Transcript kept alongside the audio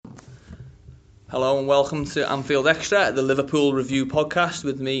Hello and welcome to Anfield Extra, the Liverpool review podcast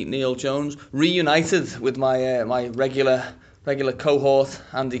with me, Neil Jones, reunited with my my regular cohort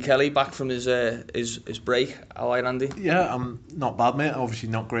Andy Kelly, back from his break. How are you, Andy? Yeah, I'm not bad, mate. Obviously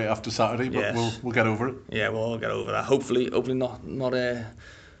not great after Saturday, but yes. we'll get over it. Yeah, we'll all get over that. Hopefully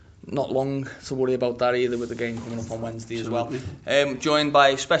not long to worry about that either, with the game coming up on Wednesday Absolutely. As well. Joined by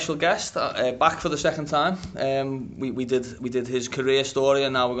a special guest, back for the second time. We did his career story,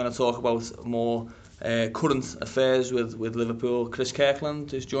 and now we're going to talk about more current affairs with Liverpool. Chris Kirkland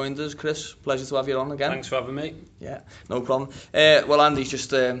has joined us. Chris, pleasure to have you on again. Thanks for having me. Yeah, no problem. Well, Andy's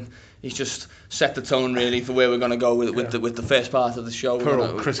just set the tone really for where we're going to go with the first part of the show. Poor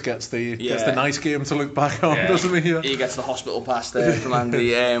old Chris gets the nice game to look back on, doesn't he? He gets the hospital pass there from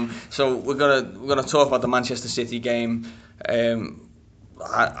Andy. So we're gonna talk about the Manchester City game.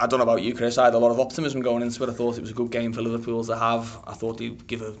 I don't know about you, Chris. I had a lot of optimism going into it. I thought it was a good game for Liverpool to have. I thought they'd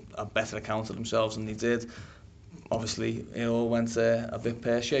give a better account of themselves than they did. Obviously, it all went a bit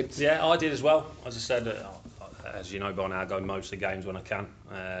pear-shaped. Yeah, I did as well. As I said, as you know by now, I go most of the games when I can.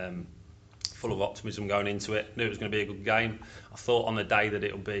 Full of optimism going into it. Knew it was going to be a good game. I thought on the day that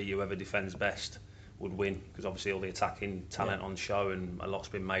it'll be whoever defends best would win, because obviously all the attacking talent on show, and a lot's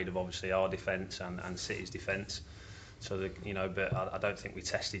been made of obviously our defence and City's defence. So but I don't think we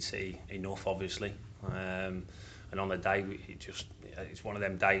tested City enough, obviously. And on the day, it's one of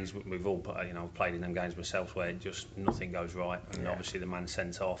them days we've all played in them games myself where just nothing goes right, and obviously the man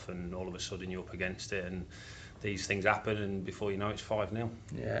sent off, and all of a sudden you're up against it, and these things happen, and before you know it's 5-0.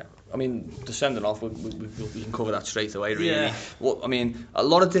 Yeah, I mean, the sending off, we can cover that straight away, really. Yeah. A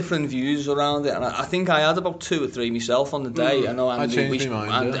lot of different views around it, and I think I had about 2 or 3 myself on the day. I know Andy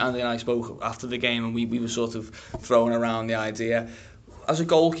and I spoke after the game, and we were sort of throwing around the idea. As a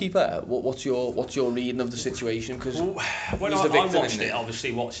goalkeeper, what's your reading of the situation? Because when I watched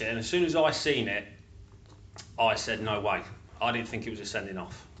it, and as soon as I seen it, I said no way. I didn't think it was a sending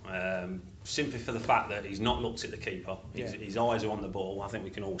off. Simply for the fact that he's not looked at the keeper. His eyes are on the ball. I think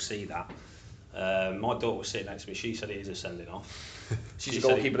we can all see that. My daughter was sitting next to me. She said it is a sending off. She's a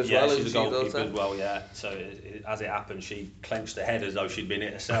goalkeeper as well. Yeah, she's a goalkeeper as well. Yeah. So as it happened, she clenched her head as though she'd been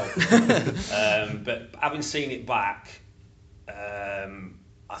hit herself. But having seen it back,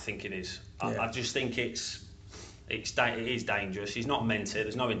 I think it is. I just think it is dangerous. He's not meant it.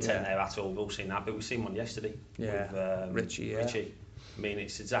 There's no intent there at all. We've all seen that, but we've seen one yesterday. Yeah, with Richie. I mean,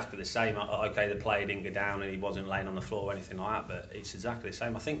 it's exactly the same. Okay, the player didn't go down and he wasn't laying on the floor or anything like that, but it's exactly the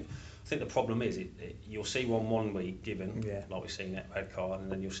same. I think the problem is you'll see one week given, like we've seen that red card,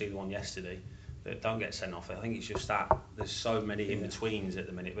 and then you'll see the one yesterday that don't get sent off. I think it's just that there's so many in-betweens at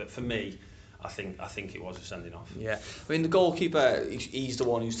the minute. But for me, I think it was a sending off. Yeah, I mean, the goalkeeper, he's the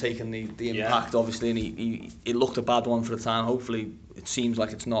one who's taken the impact, obviously, and he looked a bad one for the time. Hopefully, it seems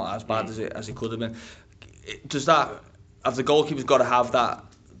like it's not as bad as it could have been. Have the goalkeeper's got to have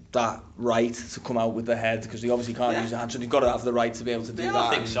that right to come out with the head, because they obviously can't use the hand, so they've got to have the right to be able to do that.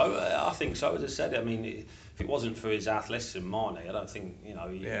 I think so. As I said, I mean, if it wasn't for his athleticism, Mane, I don't think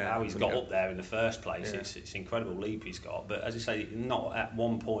how he's got up there in the first place. It's an incredible leap he's got. But as I say, not at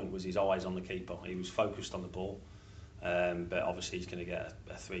one point was his eyes on the keeper. He was focused on the ball. But obviously he's going to get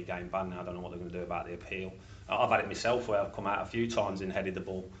a 3-game ban now. I don't know what they're going to do about the appeal. I've had it myself where I've come out a few times and headed the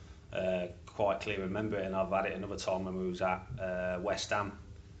ball. Quite clearly remember it, and I've had it another time when we was at West Ham,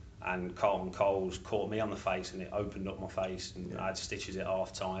 and Carlton Coles caught me on the face and it opened up my face, and I had stitches at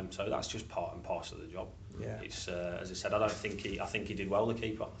half time. So that's just part and parcel of the job. It's as I said, I think he did well, the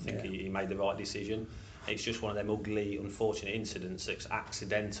keeper. I think he made the right decision. It's just one of them ugly, unfortunate incidents that's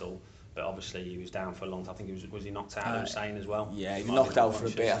accidental. But obviously he was down for a long time. I think was he knocked out of Hussein as well? Yeah, he was knocked out for a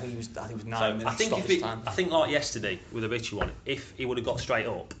bit. I think it was 9 minutes. I think like yesterday with the Richie one, if he would have got straight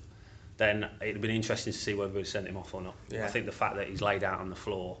up, then it'd have been interesting to see whether we sent him off or not. I think the fact that he's laid out on the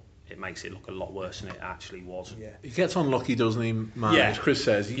floor, it makes it look a lot worse than it actually was. He gets unlucky, doesn't he, man? As Chris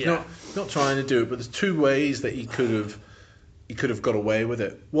says, he's not trying to do it, but there's 2 ways that he could have got away with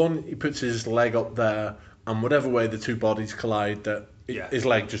it. One, he puts his leg up there, and whatever way the 2 bodies collide, that his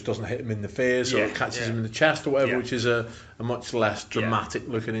leg just doesn't hit him in the face, or it catches him in the chest or whatever, which is a much less dramatic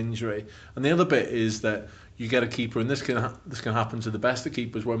looking injury. And the other bit is that you get a keeper, and this can happen to the best of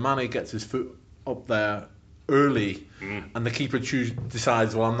keepers, where Mane gets his foot up there early, and the keeper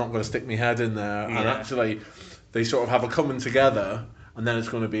decides, well, I'm not going to stick my head in there, and actually they sort of have a coming together, and then it's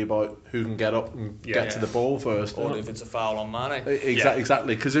going to be about who can get up and get to the ball first, or if it's a foul on Mane.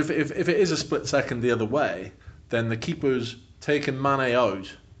 Exactly, because if it is a split second the other way, then the keeper's taking Mane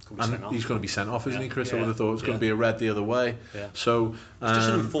out, and he's going to be sent off, isn't he, Chris? I would have thought it's going to be a red the other way. So it's just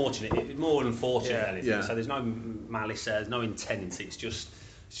more unfortunate than anything. So there's no malice there, there's no intent. It's just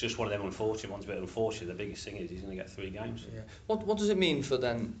it's just one of them unfortunate ones. But unfortunately, the biggest thing is he's going to get 3 games. Yeah. What does it mean for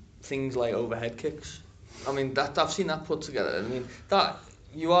then things like overhead kicks? I mean, that I've seen that put together. I mean, that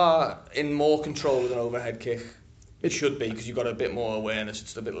you are in more control with an overhead kick. It should be, because you've got a bit more awareness.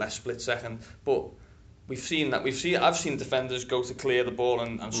 It's a bit less split second. But I've seen defenders go to clear the ball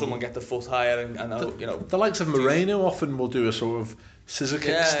and someone get the foot higher and the likes of Moreno often will do a sort of scissor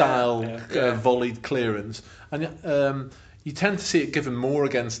kick style volleyed clearance, and you tend to see it given more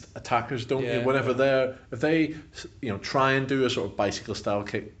against attackers, don't you? Whenever if they try and do a sort of bicycle style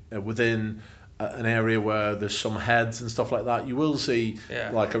kick within an area where there's some heads and stuff like that, you will see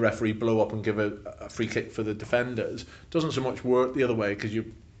like a referee blow up and give a free kick for the defenders. Doesn't so much work the other way, because you're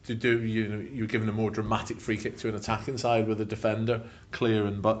giving a more dramatic free kick to an attacking side with a defender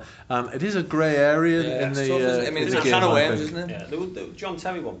clearing. But it is a grey area in the. It's a can of worms, isn't it? Yeah, the John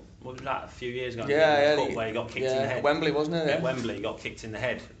Terry one. What was that, a few years ago? Where he got kicked in the head. Wembley, wasn't it? Yeah, Wembley, he got kicked in the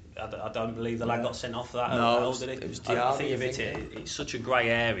head. I don't believe the lad got sent off for that. No, did it? It was I think it's such a grey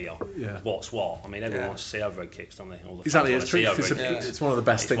area. What's what? I mean, everyone wants to see overhead kicks, don't they? Exactly, it's one of the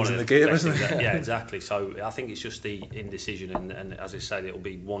best things in the game, isn't it? Yeah, exactly. So I think it's just the indecision, and as I said, it'll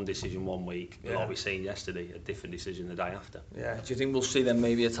be one decision one week, like we seen yesterday, a different decision the day after. Yeah. Do you think we'll see then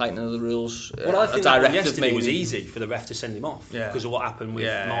maybe a tightening of the rules? Well, I think that yesterday was easy for the ref to send him off because of what happened with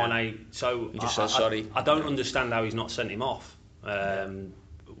Mane. So he just said sorry. I don't understand how he's not sent him off.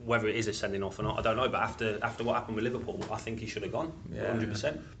 Whether it is a sending off or not, I don't know. But after what happened with Liverpool, I think he should have gone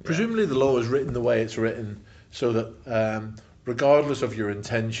 100%. Presumably, the law is written the way it's written, so that regardless of your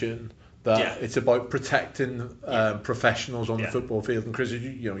intention, that it's about protecting professionals on the football field. And Chris,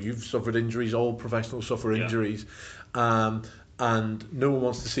 you've suffered injuries. All professionals suffer injuries. And no one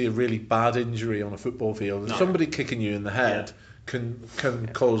wants to see a really bad injury on a football field. Somebody kicking you in the head can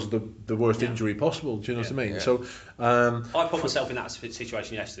cause the worst injury possible. Do you know what I mean? So I put myself in that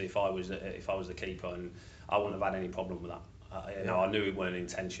situation yesterday. If I was the keeper, and I wouldn't have had any problem with that. I knew it wasn't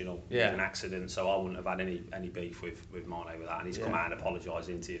intentional, it was an accident, so I wouldn't have had any beef with Mane with that, and he's come out and apologised,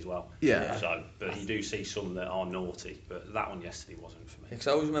 isn't he, as well? Yeah. So, but you do see some that are naughty, but that one yesterday wasn't for me. Because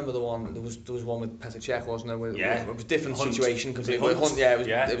I always remember the one. There was one with Petr Cech, wasn't there? It was a different Hunt. situation because it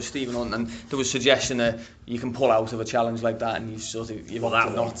was Stephen Hunt, and there was suggestion that you can pull out of a challenge like that, and you've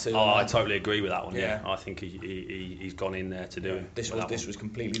opted not to. I totally agree with that one. Yeah, I think he's gone in there to do it. This was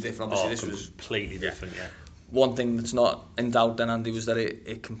completely different. Obviously, this was completely different. Yeah. One thing that's not in doubt then, Andy, was that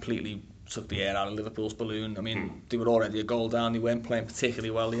it completely took the air out of Liverpool's balloon. I mean, they were already a goal down. They weren't playing particularly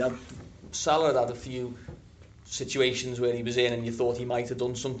well. Salah had a few situations where he was in and you thought he might have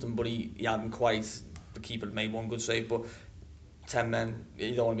done something, but he hadn't quite. The keeper had made one good save, but 10 men,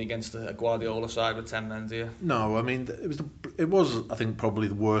 you don't want to be against a Guardiola side with 10 men, do you? No, I mean, it was I think probably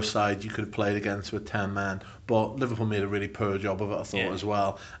the worst side you could have played against with 10 men, but Liverpool made a really poor job of it, I thought, as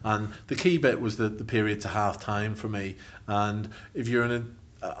well. And the key bit was the period to half time for me. And if you're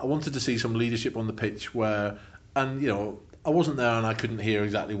I wanted to see some leadership on the pitch where, and I wasn't there and I couldn't hear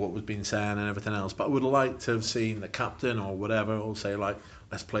exactly what was being said and everything else, but I would have liked to have seen the captain or whatever all say, like,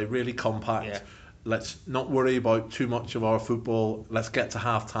 let's play really compact. Let's not worry about too much of our football. Let's get to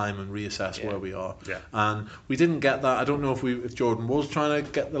half time and reassess where we are. And we didn't get that. I don't know if Jordan was trying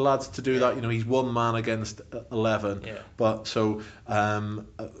to get the lads to do that. He's one man against 11. But so don't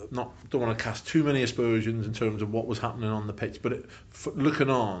want to cast too many aspersions in terms of what was happening on the pitch. But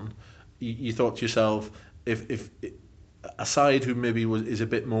looking on, you thought to yourself, if a side who maybe is a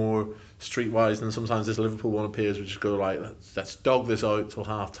bit more streetwise than sometimes this Liverpool one appears, would just go like, let's dog this out till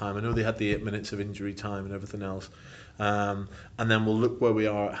half time. I know they had the 8 minutes of injury time and everything else, and then we'll look where we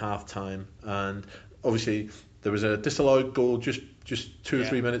are at half time. And obviously there was a disallowed goal just 2 or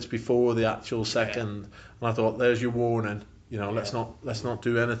 3 minutes before the actual second, and I thought, there's your warning. Let's not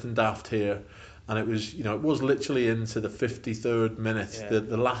do anything daft here. And it was literally into the 53rd minute,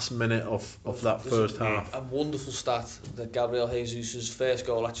 the last minute of that first half. A wonderful stat that Gabriel Jesus' first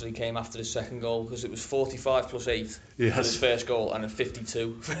goal actually came after his second goal, because it was 45 plus 8 for his first goal and a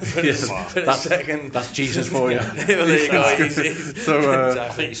 52 for his second. That's Jesus for you. There you go. So I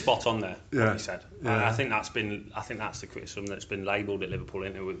think you're spot on there. What he said. I think that's the criticism that's been labelled at Liverpool,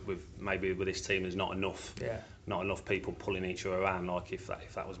 with maybe with this team. There's not enough people pulling each other around. Like if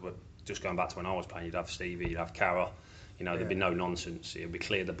that was just going back to when I was playing, you'd have Stevie, you'd have Carra, there'd be no nonsense. It'd be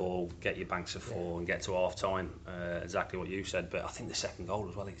clear the ball, get your banks of 4 and get to half time. Exactly what you said. But I think the second goal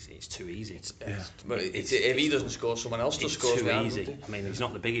as well, it's too easy. If he doesn't score, someone else does score. It's too easy. I mean, he's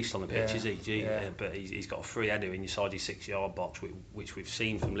not the biggest on the pitch, is he? But he's got a free header inside his 6-yard box, which we've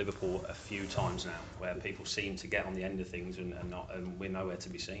seen from Liverpool a few times now, where people seem to get on the end of things and we're nowhere to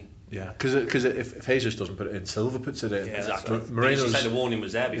be seen. Yeah, because if Jesus doesn't put it in, Silva puts it in. Yeah, exactly. Moreno's, the warning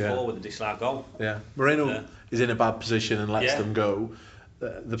was there before with the disallowed goal. Yeah, Moreno is in a bad position and lets them go.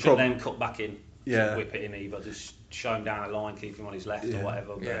 The problem then cut back in, whip it in either, just show him down a line, keep him on his left or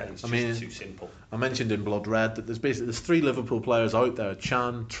whatever. But it's just too simple. I mentioned in Blood Red that there's 3 Liverpool players out there: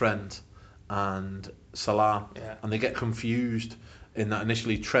 Can, Trent, and Salah, and they get confused in that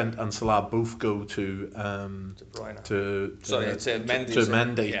initially Trent and Salah both go to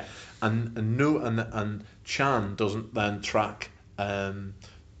Mendy, and Can doesn't then track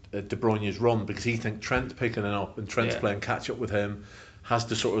De Bruyne's run because he thinks Trent's picking it up and Trent's playing catch up with him, has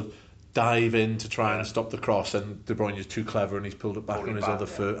to sort of dive in to try and stop the cross, and De Bruyne's too clever and he's pulled it back on his other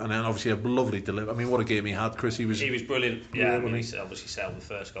foot, and then obviously a lovely delivery. I mean, what a game he had, Chris. He was brilliant. Yeah, I mean, he obviously settled the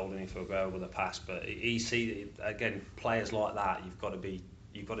first goal, didn't he, for Aguero with a pass, but again, players like that, you've got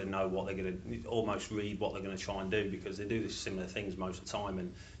to know what they're going to, almost read what they're going to try and do, because they do similar things most of the time,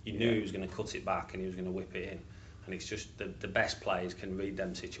 and you knew he was going to cut it back and he was going to whip it in. And it's just the best players can read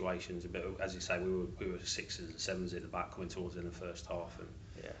them situations. But as you say, we were 6s and 7s at the back coming towards in the first half, and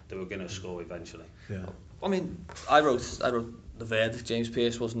they were going to score eventually. Yeah. I mean, I wrote the verdict. James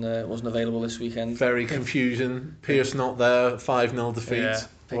Pearce wasn't available this weekend. Very confusing. Pearce not there. 5-0 defeat. Yeah.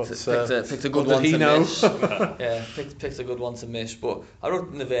 Picked a good one to miss. Picked a good one to miss. But I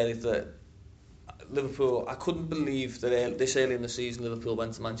wrote in the verdict that Liverpool. I couldn't believe that this early in the season Liverpool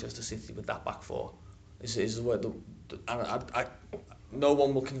went to Manchester City with that back 4. Is the word. No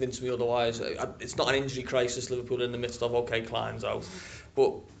one will convince me otherwise. It's not an injury crisis Liverpool are in the midst of. Okay, Klein's out,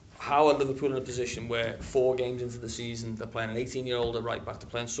 but how are Liverpool in a position where 4 games into the season they're playing an 18-year-old at right back, they're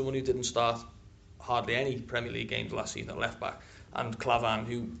playing someone who didn't start hardly any Premier League games last season at left back, and Klavan,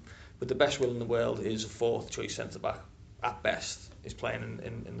 who with the best will in the world is a 4th choice centre back at best, is playing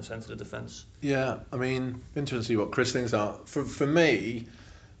in the centre of defence. Yeah, I mean, interesting to see what Chris thinks are. For me,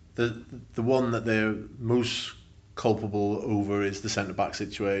 the one that they're most culpable over is the centre-back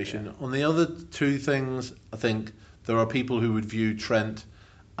situation. Yeah. On the other 2 things, I think there are people who would view Trent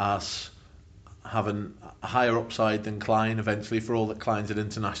as having a higher upside than Klein eventually, for all that Klein's an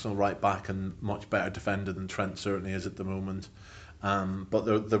international right-back and much better defender than Trent certainly is at the moment.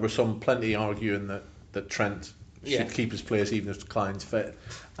 But there were plenty arguing that Trent should keep his place even if Klein's fit.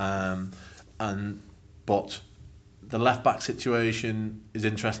 But the left-back situation is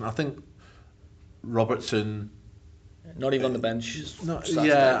interesting. I think Robertson, not even on the bench.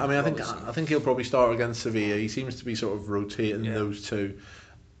 I think he'll probably start against Sevilla. He seems to be sort of rotating those 2.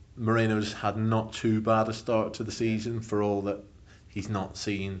 Moreno's had not too bad a start to the season, for all that he's not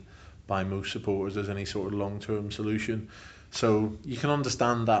seen by most supporters as any sort of long-term solution. So you can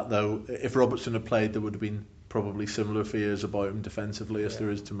understand that, though. If Robertson had played, there would have been probably similar fears about him defensively as there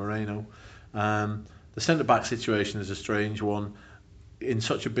is to Moreno. The centre-back situation is a strange one. In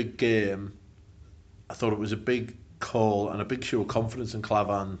such a big game, I thought it was a big call and a big show of confidence in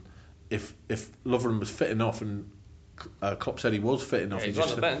Klavan. If Lovren was fit enough, and Klopp said he was fit enough, he was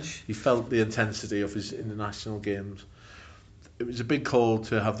on the bench. He felt the intensity of his international games. It was a big call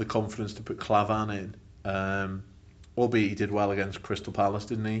to have the confidence to put Klavan in. Albeit he did well against Crystal Palace,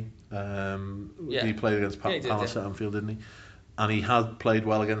 didn't he? He played against Palace at Anfield, didn't he? And he had played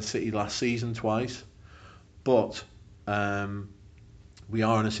well against City last season twice. But we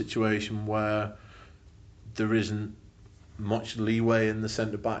are in a situation where there isn't much leeway in the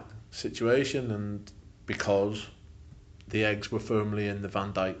centre-back situation, and because the eggs were firmly in the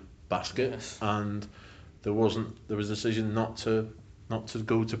Van Dijk basket, and there was a decision not to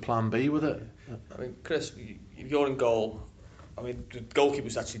go to Plan B with it. I mean, Chris, you're in goal. I mean, the goalkeeper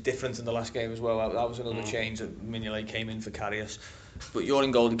was actually different in the last game as well. That was another change that Mignolet came in for Karius. But you're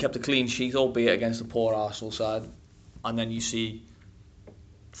in goal. He kept a clean sheet, albeit against a poor Arsenal side. And then you see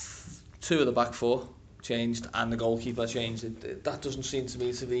 2 of the back 4 changed and the goalkeeper changed. That doesn't seem to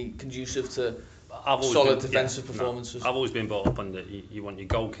me to be conducive to solid defensive performances. I've always been brought up on that you want your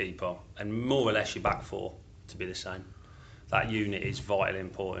goalkeeper and more or less your back 4 to be the same. That unit is vitally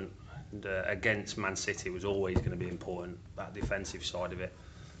important. And, against Man City was always going to be important, that defensive side of it.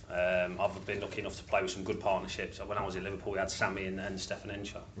 I've been lucky enough to play with some good partnerships. When I was at Liverpool, we had Sammy and Stefan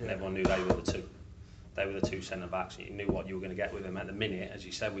Encha, and everyone knew they were the 2. They were the 2 centre backs, and you knew what you were going to get with them. At the minute, as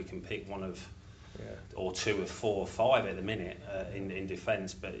you said, we can pick one of or 2 of 4 or 5 at the minute in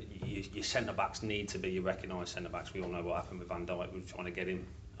defence. But your centre backs need to be your recognised centre backs. We all know what happened with Van Dijk. We were trying to get him.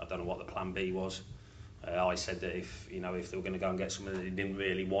 I don't know what the plan B was. I said that if they were going to go and get someone that they didn't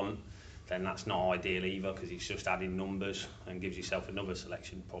really want, then that's not ideal either, because he's just adding numbers and gives yourself another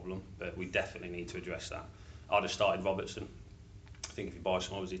selection problem. But we definitely need to address that. I'd have started Robertson. I think if you buy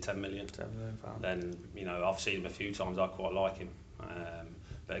someone, was he 10 million? Then I've seen him a few times. I quite like him.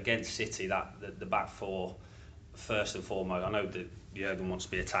 But against City, the back four, first and foremost, I know that Jurgen wants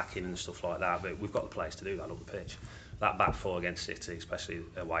to be attacking and stuff like that, but we've got the players to do that up the pitch. That back four against City, especially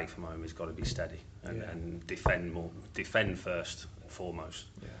away from home, has got to be steady and defend first and foremost.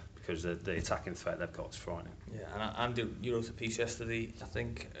 Yeah. Because the attacking threat they've got is frightening. Yeah, and you wrote a piece yesterday, I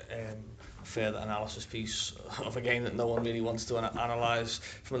think, a further analysis piece of a game that no one really wants to analyse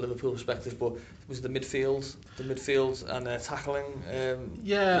from a Liverpool perspective, but was the midfield and tackling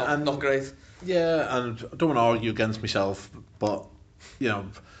not great. Yeah, and I don't want to argue against myself, but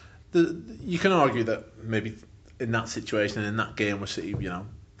you can argue that maybe in that situation, in that game where City,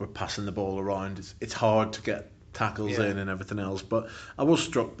 we're passing the ball around, it's hard to get tackles in and everything else. But I was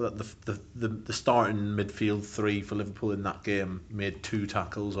struck that the starting midfield three for Liverpool in that game made 2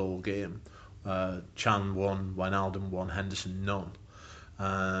 tackles all game. Chan 1, Wijnaldum 1, Henderson none.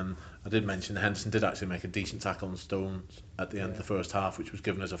 I did mention that Henderson did actually make a decent tackle on Stones at the end of the first half, which was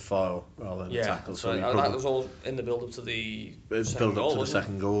given as a foul rather than a tackle. So that was all in the build up to the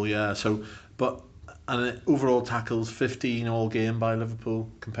second goal. Yeah. So, and overall tackles 15 all game by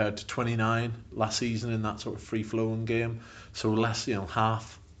Liverpool compared to 29 last season in that sort of free flowing game. So less,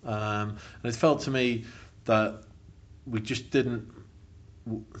 half. And it felt to me that we just didn't.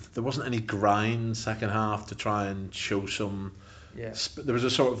 There wasn't any grind second half to try and show some. Yeah. There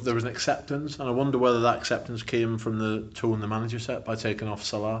was an acceptance, and I wonder whether that acceptance came from the tone the manager set by taking off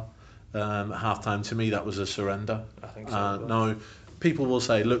Salah at half time. To me, that was a surrender. I think so. Now, people will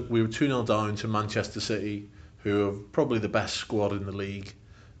say, look, we were 2-0 down to Manchester City, who are probably the best squad in the league,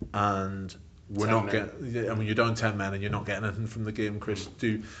 and we're not getting. I mean, you're down 10 men and you're not getting anything from the game, Chris.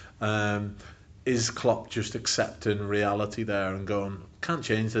 Is Klopp just accepting reality there and going, can't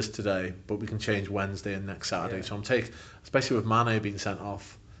change this today, but we can change Wednesday and next Saturday. Yeah. So I'm taking, especially with Mane being sent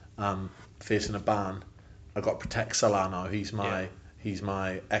off, facing a ban, I've got to protect Salah now. He's my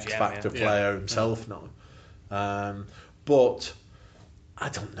X Factor player himself now. But I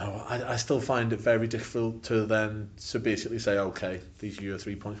don't know. I still find it very difficult to basically say, okay, these are your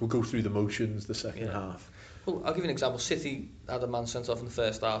 3 points. We'll go through the motions the second half. Well, I'll give you an example. City had a man sent off in the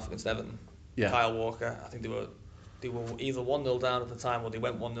first half against Everton. Yeah. Kyle Walker. I think they were either 1-0 down at the time, or they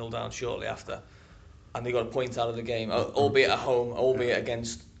went 1-0 down shortly after, and they got a point out of the game, albeit at home, albeit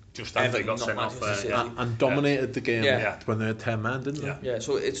against just after they got sent off and dominated the game when they had 10 men, didn't they? Yeah.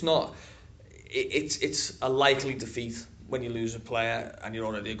 So it's not. It's a likely defeat when you lose a player and you're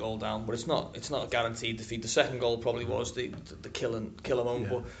already a goal down, but it's not a guaranteed defeat. The second goal probably was the killer moment,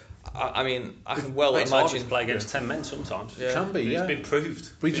 but. I mean, I can imagine to play against 10 men sometimes. It can be, It's been proved.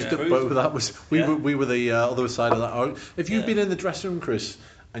 We just did both. That was we were the other side of that. If you've been in the dressing room, Chris,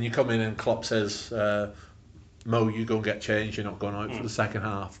 and you come in and Klopp says, "Mo, you go and get changed. You're not going out for the second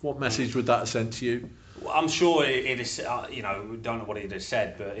half." What message would that have sent to you? Well, I'm sure it is. We don't know what he'd have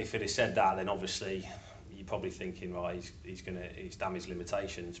said, but if it had said that, then obviously you're probably thinking, right, he's damn his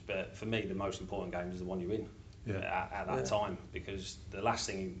limitations. But for me, the most important game is the one you're in. At that time, because the last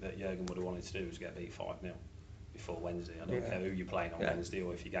thing that Jurgen would have wanted to do was get beat 5-0 before Wednesday. I don't care who you're playing on Wednesday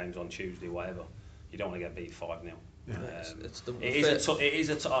or if your game's on Tuesday or whatever. You don't want to get beat 5-0.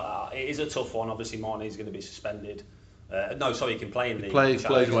 It is a tough one. Obviously, Mane's going to be suspended. He can play in the played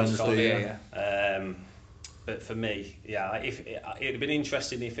Wednesday. But for me, it'd have been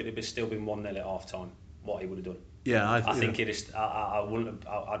interesting if it had still been 1-0 at half time. What he would have done. Yeah, I think it is.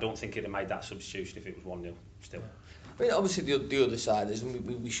 I don't think it'd have made that substitution if it was 1-0 still. I mean, obviously the other side is,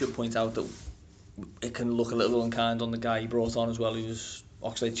 and we should point out that it can look a little unkind on the guy he brought on as well, who was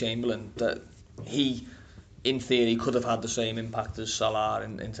Oxlade-Chamberlain, that he, in theory, could have had the same impact as Salah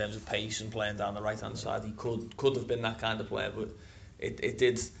in terms of pace and playing down the right hand side. He could have been that kind of player, but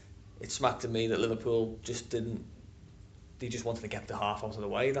it smacked at me that Liverpool just didn't. They just wanted to get the half out of the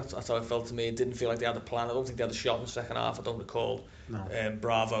way. That's how it felt to me. It didn't feel like they had a plan. I don't think they had a shot in the second half. I don't recall. No.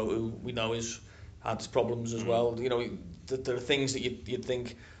 Bravo, who we know had his problems as well. There are things that you'd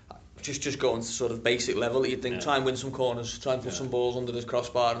think, just going to sort of basic level, that you'd think, try and win some corners, try and put some balls under the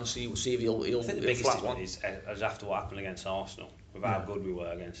crossbar and see if he'll I think the biggest one is after what happened against Arsenal, with how good we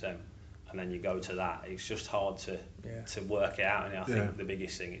were against them. And then you go to that, it's just hard to work it out. And I think the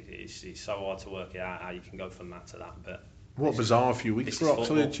biggest thing is it's so hard to work it out how you can go from that to that. But What a bizarre few weeks for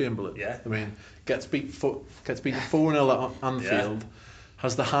Oxlade-Chamberlain. Yeah. I mean, gets beaten 4-0 at Anfield,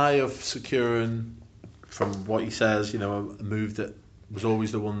 has the high of securing, from what he says, a move that was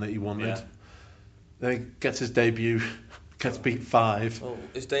always the one that he wanted. Yeah. Then he gets his debut, gets beat 5. Well,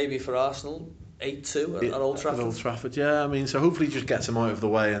 his debut for Arsenal, 8-2 at Old Trafford. At Old Trafford, yeah. I mean, so hopefully he just gets him out of the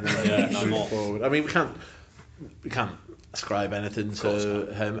way and then move forward. I mean, we can't ascribe anything to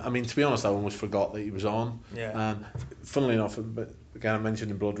him. I mean, to be honest, I almost forgot that he was on. Yeah. Funnily enough, but again, I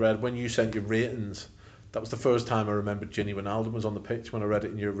mentioned in Blood Red, when you sent your ratings, that was the first time I remembered Gini Wijnaldum was on the pitch when I read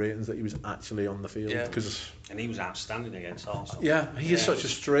it in your ratings that he was actually on the field. Yeah. And he was outstanding against Arsenal. Yeah, he is such a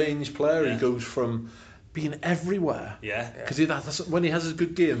strange player. Yeah. He goes from being everywhere. Yeah. Because when he has his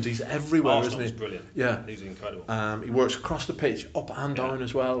good games, he's everywhere, Arsenal isn't he? He's brilliant. Yeah. He's incredible. He works across the pitch, up and down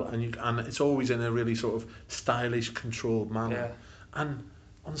as well, and it's always in a really sort of stylish, controlled manner. Yeah. And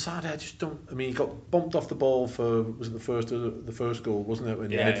on Saturday, I just don't. I mean, he got bumped off the ball for the first goal, wasn't it? In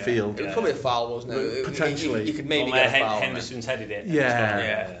midfield. It was probably a foul, wasn't it? Potentially. You could maybe get a foul. Henderson's headed it.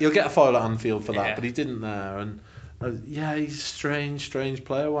 Yeah. He'll get a foul at Anfield for that, but he didn't there. And he's a strange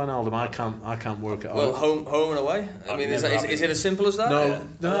player, Wijnaldum. I can't work it out. Well, home and away. I mean, is it as simple as that?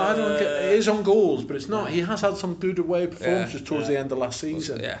 No, I don't get. It is on goals, but it's not. He has had some good away performances towards the end of last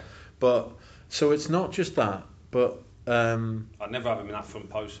season. Yeah. But so it's not just that, but. I'd never have him in that front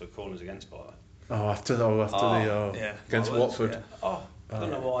post for corners against Barter. After against Watford. I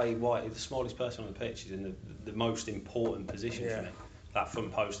don't know why the smallest person on the pitch is in the most important position for me. That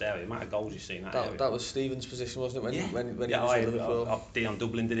front post area, the amount of goals you've seen in that area. That was Stephen's position, wasn't it? When he was at Liverpool. Dion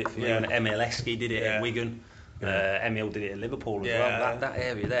Dublin did it for me. And Emil Heskey did it at Wigan. Emil did it at Liverpool as well. That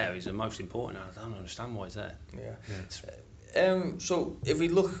area there is the most important. I don't understand why it's there. So if we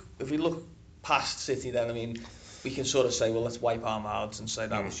look past City, then I mean, we can sort of say, well, let's wipe our mouths and say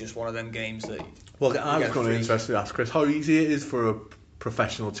that was just one of them games that. Well, I was going to interested to ask Chris how easy it is for a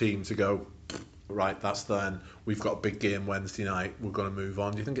professional team to go, right, that's then, we've got a big game Wednesday night, we're going to move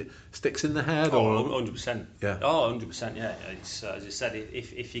on. Do you think it sticks in the head? 100%. Yeah. 100%, yeah. It's, as I said,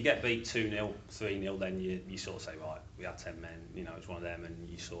 if you get beat 2-0, 3-0, then you sort of say, right, we had 10 men, it's one of them, and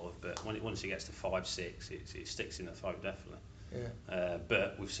you sort of, but once it gets to 5-6, it sticks in the throat, definitely. Yeah.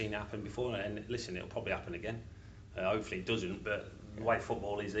 But we've seen it happen before, and listen, it'll probably happen again. Hopefully it doesn't, but the way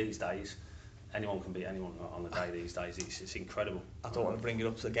football is these days, anyone can beat anyone on the day these days. It's incredible. I don't want to bring it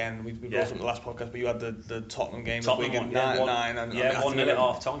up again. We brought it up in the last podcast, but you had the Tottenham game. Tottenham with Wigan, 9-9. 1-0 at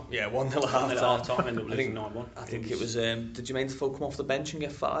half time. Yeah, 1-0 at half time. Ended up losing 9-1. I think it was. Did Jermaine Defoe come off the bench and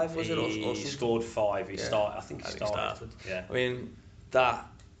get 5? Was it? Or he scored 5. He started. I think he started. Yeah. I mean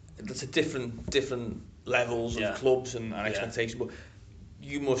that's a different levels of clubs and expectation, but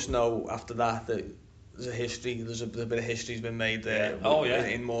you must know after that there's a history. There's a bit of history's been made there.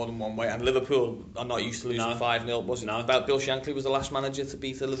 In more than one way. And Liverpool are not used to losing 5-0. Was it? Bill Shankly was the last manager to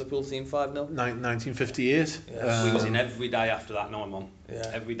beat a Liverpool team 5-0. 1958. We was in every day after that 9-1.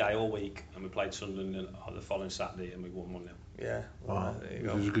 Every day all week, and we played Sunderland the following Saturday, and we won 1-0. Yeah. Wow.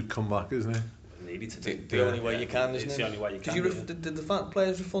 It was a good comeback, isn't it? Needed to do. The only way you can, isn't it? It's the only way you can. Did the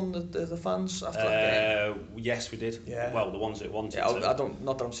players refund the fans after that game? Yes, we did. Yeah. Well, the ones that wanted to. I don't.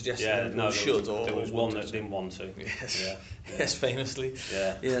 Not that I'm suggesting that should. There was one that didn't want to. Yes. Yes, famously.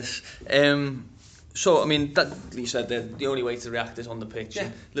 Yeah. Yes. So I mean, that you said the only way to react is on the pitch. Yeah.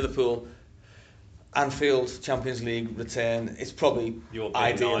 Liverpool. Anfield Champions League return, it's probably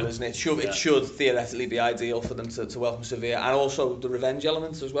ideal, isn't it? It should theoretically be ideal for them to welcome Sevilla, and also the revenge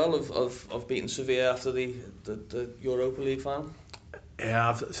element as well of beating Sevilla after the Europa League final. Yeah,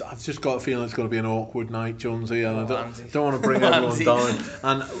 I've just got a feeling it's going to be an awkward night, Jonesy, and I don't want to bring everyone down.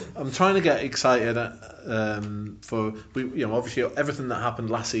 And I'm trying to get excited for obviously everything that happened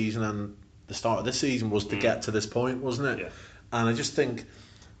last season and the start of this season was to get to this point, wasn't it? Yeah. And I just think.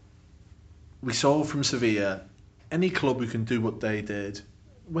 We saw from Sevilla, any club who can do what they did,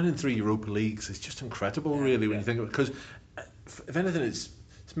 winning 3 Europa Leagues is just incredible, really, when you think of it. Because if anything,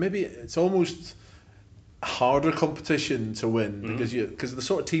 it's almost a harder competition to win because the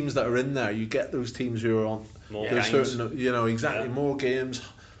sort of teams that are in there, you get those teams who are on more games. More games.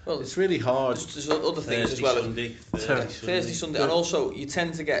 Well, it's really hard. There's other things as well. Thursday, Sunday, and also you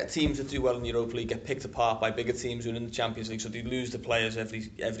tend to get teams that do well in the Europa League get picked apart by bigger teams who are in the Champions League, so they lose the players every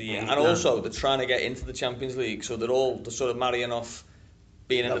year. And also they're trying to get into the Champions League, so they're sort of marrying off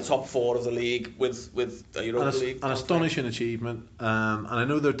being in the top 4 of the league with the Europa League. An astonishing achievement. And I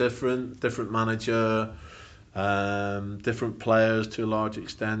know they're different manager, different players to a large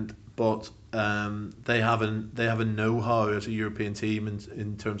extent, but they have a know-how as a European team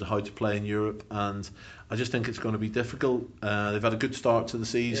in terms of how to play in Europe, and I just think it's going to be difficult. They've had a good start to the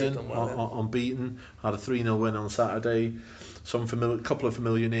season, unbeaten, had a 3-0 win on Saturday. Couple of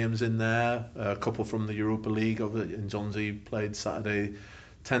familiar names in there, a couple from the Europa League. Nzonzi played Saturday.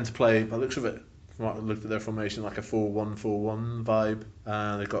 Tend to play, by the looks of it, from what I looked at their formation, like a 4-1-4-1 vibe.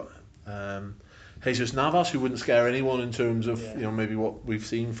 They've got Jesus Navas, who wouldn't scare anyone in terms of maybe what we've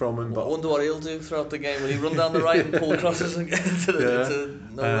seen from him. But I wonder what he'll do throughout the game. Will he run down the right and pull crosses and get to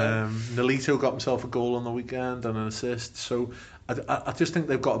nowhere? Nolito got himself a goal on the weekend and an assist. So I just think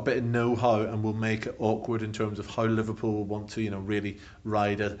they've got a bit of know-how and will make it awkward in terms of how Liverpool will want to really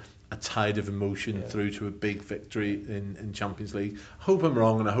ride a tide of emotion through to a big victory in Champions League. I hope I'm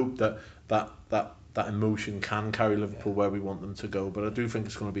wrong, and I hope that emotion can carry Liverpool where we want them to go. But I do think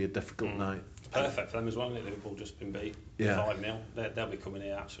it's going to be a difficult night. Perfect for them as well. Liverpool just been beat 5-0. They'll be coming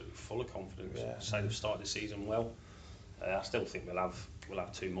here absolutely full of confidence. Say they've started the season well. I still think we'll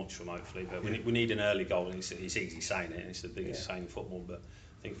have too much from hopefully, but we need an early goal. And it's easy saying it, and it's the biggest saying in football. But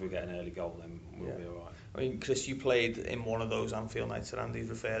I think if we get an early goal, then we'll be all right. I mean, Chris, you played in one of those Anfield nights that Andy's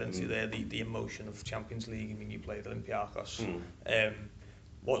referring to there, the emotion of Champions League. I mean, you played Olympiacos.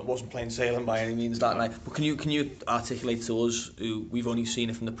 Wasn't plain sailing by any means that night. But can you articulate to us, who we've only seen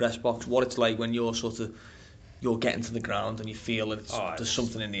it from the press box, what it's like when you're getting to the ground and you feel that there's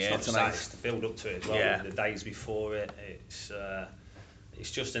something in the air tonight? It's the build up to it as well. The days before it, it's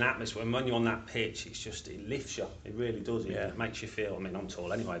just an atmosphere. And when you're on that pitch, it lifts you. It really does. It makes you feel. I mean, I'm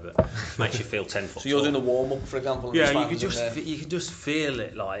tall anyway, but it makes you feel 10 foot. So you're doing a warm up, for example. Yeah, you can just feel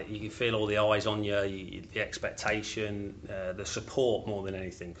it. Like you can feel all the eyes on you, the expectation, the support more than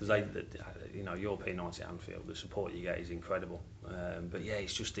anything. Because European nights at Anfield, the support you get is incredible. But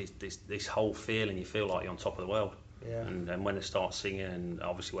it's just this whole feeling. You feel like you're on top of the world. Yeah. And when they start singing, and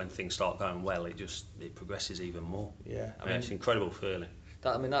obviously when things start going well, it progresses even more. Yeah, I mean, it's an incredible feeling.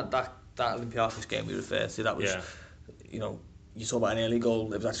 That Olympiacos game we referred to, that was, you talk about an early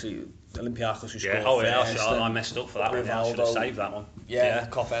goal. It was actually Olympiacos who scored. I messed up for that one. I should have saved that one.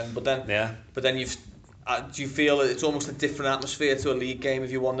 Cough end. But then you've. Do you feel that it's almost a different atmosphere to a league game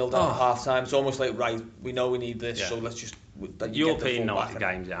if you're 1-0 down at half time? It's almost like, right, we know we need this, so let's just. European night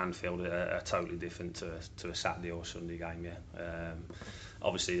games at Anfield are totally different to a Saturday or Sunday game.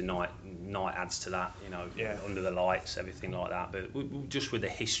 Obviously the night adds to that, under the lights, everything like that. But just with the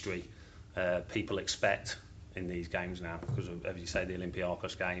history, people expect in these games now, because of, as you say, the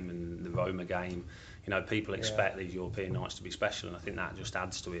Olympiacos game and the Roma game, people expect these European nights to be special, and I think that just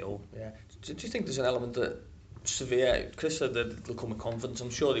adds to it all. Yeah. Do you think there's an element that Sevilla, Chris said that they'll come with confidence, I'm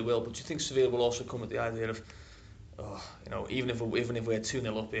sure they will, but do you think Sevilla will also come with the idea of, even if we're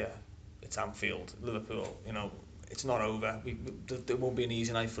 2-0 up here, it's Anfield, Liverpool, it's not over. There won't be an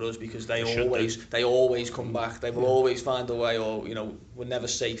easy night for us, because they always come back. They will always find a way, or we're never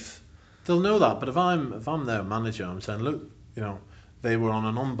safe. They'll know that, but if I'm their manager, I'm saying, look, they were on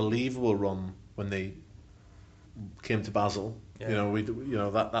an unbelievable run when they came to Basel.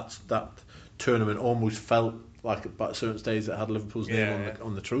 That tournament almost felt like at certain stages it had Liverpool's name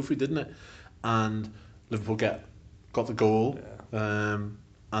on the trophy, didn't it? And Liverpool got the goal, and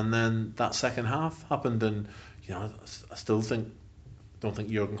then that second half happened, and I still don't think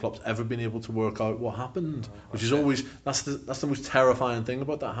Jurgen Klopp's ever been able to work out what happened, which is always that's the most terrifying thing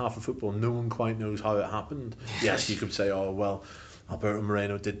about that half of football. No one quite knows how it happened. Yes, you could say, oh well, Alberto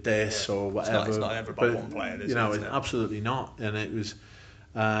Moreno did this or whatever. It's not ever about one player, is it? It's absolutely not, and it was,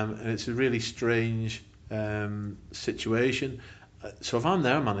 and it's a really strange situation. So if I'm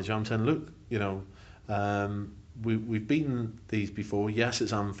their manager, I'm saying, look, we've beaten these before. Yes,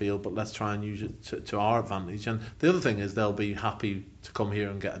 it's Anfield, but let's try and use it to our advantage. And the other thing is, they'll be happy to come here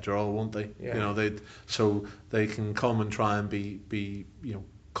and get a draw, won't they? Yeah. So they can come and try and be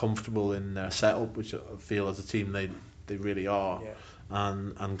comfortable in their setup, which I feel as a team they really are. Yeah.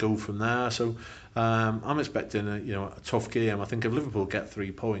 And go from there. So I'm expecting a tough game. I think if Liverpool get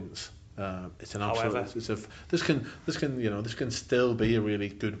 3 points, it's an absolute. This can still be a really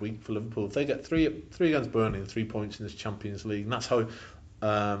good week for Liverpool if they get three against Burnley and 3 points in this Champions League. And that's how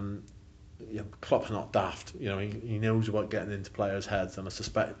Klopp's not daft. He knows about getting into players' heads, and I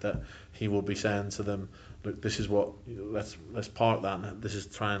suspect that he will be saying to them, look, this is what let's park that. And this is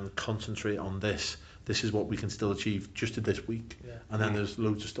try and concentrate on this. This is what we can still achieve just in this week, and then there's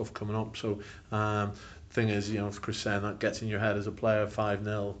loads of stuff coming up. So, thing is, if Chris saying that gets in your head as a player,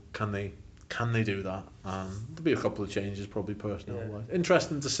 5-0, can they do that? There'll be a couple of changes, probably personnel-wise.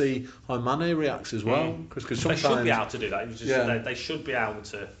 Interesting to see how Mane reacts as well, because sometimes they should be able to do that. They should be able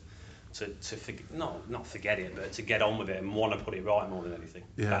to not forget it, but to get on with it and want to put it right more than anything.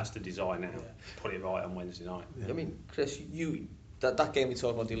 Yeah. That's the design now. Put it right on Wednesday night. I mean, Chris, that game we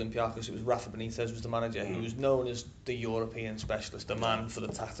talked about, the Olympiacos, it was Rafa Benitez was the manager. He was known as the European specialist, the man for the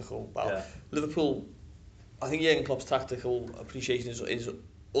tactical battle. Yeah. Liverpool, I think Jurgen Klopp's tactical appreciation is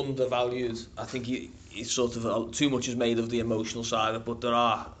undervalued. I think he's sort of too much is made of the emotional side of it, but there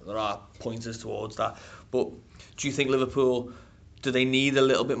are pointers towards that. But do you think Liverpool, do they need a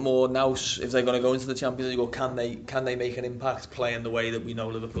little bit more now if they're going to go into the Champions League, or can they make an impact playing the way that we know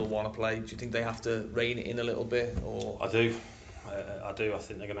Liverpool want to play? Do you think they have to rein it in a little bit? Or I do. I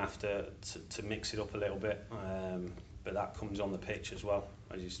think they're going to have to mix it up a little bit, but that comes on the pitch as well.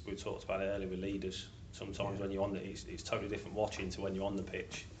 As we talked about it earlier with leaders, sometimes when you're on it's totally different watching to when you're on the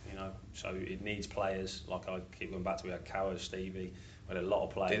pitch, you know. So it needs players, like I keep going back to, we had Carroll, Stevie, we had a lot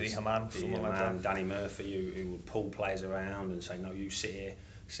of players, Didi Hamann, Danny Murphy, who would pull players around and say, no, you sit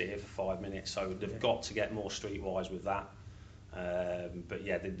here for 5 minutes. So they've got to get more streetwise with that. But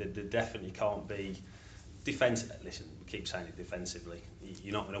yeah, they definitely can't be defense. Listen, we keep saying it defensively.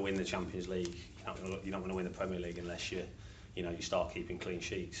 You're not going to win the Champions League. You're not going to win the Premier League unless you start keeping clean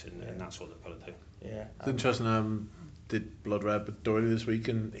sheets, and that's what they've got to do. Yeah, it's interesting. Did Blood Red with Doyle this week,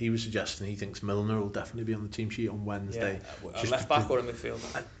 and he was suggesting he thinks Milner will definitely be on the team sheet on Wednesday. Yeah. Left back or in midfield?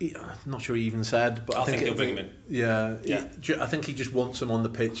 I'm not sure he even said, but I think he'll bring him in. Yeah. I think he just wants him on the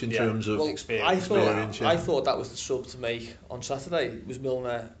pitch in terms of experience. I thought that was the sub to make on Saturday. It was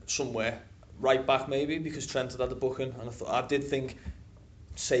Milner somewhere, right back maybe, because Trent had the booking, and I did think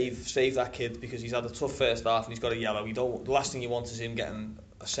save that kid, because he's had a tough first half and he's got a yellow. The last thing you want is him getting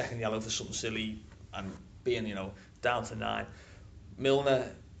a second yellow for something silly and being down to 9.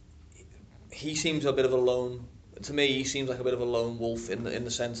 Milner, he seems a bit of a lone. To me, he seems like a bit of a lone wolf in the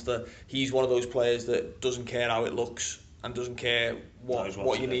sense that he's one of those players that doesn't care how it looks and doesn't care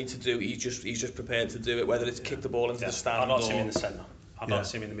what you need to do. He's just prepared to do it, whether it's kick the ball into the stand. I'd like to see him in the centre. I'd like to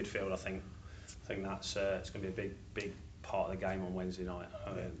see him in the midfield. I think that's it's going to be a big part of the game on Wednesday night.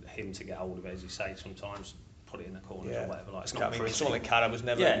 Him to get hold of it, as you say, sometimes put it in the corners or whatever. Like, it's not pretty. Someone like Carra was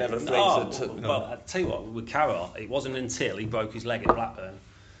never afraid to. Well, I tell you what, with Carra, it wasn't until he broke his leg at Blackburn,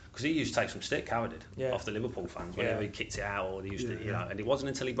 because he used to take some stick, Carra did, off the Liverpool fans whenever he kicked it out, or he used to, and it wasn't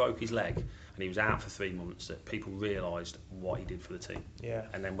until he broke his leg and he was out for 3 months that people realised what he did for the team. Yeah.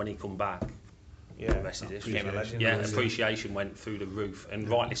 And then when he come back, the rest is history. Appreciation went through the roof, and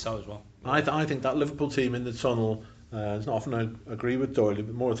rightly so as well. I think that Liverpool team in the tunnel. It's not often I agree with Doyle,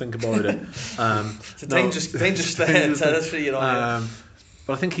 but more I think about it. It's a dangerous territory,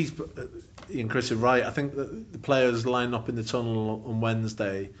 but I think Ian Chris is right. I think that the players line up in the tunnel on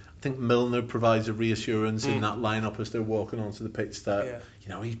Wednesday. I think Milner provides a reassurance in that lineup as they're walking onto the pitch that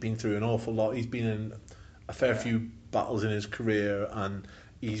he's been through an awful lot. He's been in a fair few battles in his career, and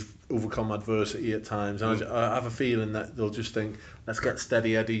he's overcome adversity at times. And I have a feeling that they'll just think, let's get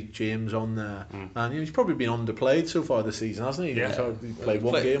Steady Eddie James on there. And he's probably been underplayed so far this season, hasn't he? Yeah. He played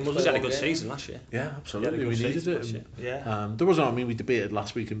one game, wasn't it? He had a good season last year. Yeah, absolutely. We needed it. There was, we debated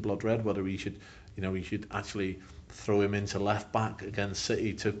last week in Blood Red whether we should actually throw him into left back against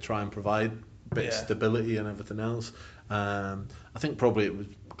City to try and provide a bit of stability and everything else. I think probably it was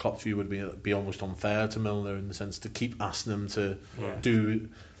Klopp's view would be almost unfair to Milner in the sense to keep asking him to do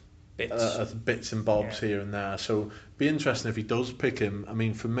bits and bobs here and there. So be interesting if he does pick him. I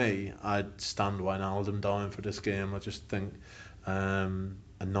mean, for me, I'd stand Wijnaldum down for this game. I just think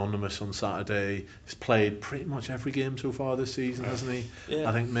anonymous on Saturday. He's played pretty much every game so far this season, hasn't he? Yeah.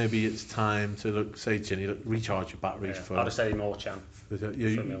 I think maybe it's time to say, Ginny, recharge your batteries for. I'd have said him or Chan.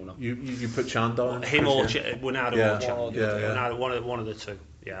 You put Chan down. Him or Wijnaldum or Chan. One of the two.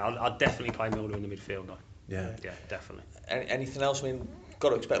 Yeah, I'd definitely play Milner in the midfield though. Yeah, definitely. Anything else? I mean, got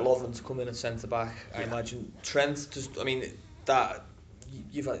to expect Lovren to come in at centre back. I imagine Trent. That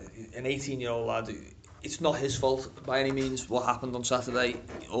you've had an 18-year-old lad. It's not his fault by any means what happened on Saturday,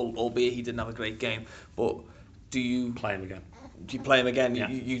 albeit he didn't have a great game. But do you play him again? Do you play him again? Yeah.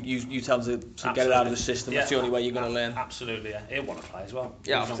 You tell him to get it out of the system. That's the only way you're going to learn. Absolutely, yeah. He'll want to play as well.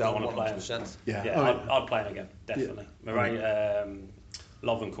 Yeah, I'll want to play him. I'd play him again, definitely.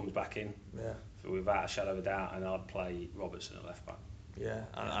 Lovren comes back in, without a shadow of a doubt, and I'd play Robertson at left back. Yeah,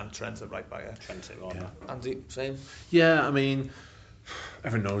 and Trent at right back. Trent at right back. Andy, same. Yeah, I mean,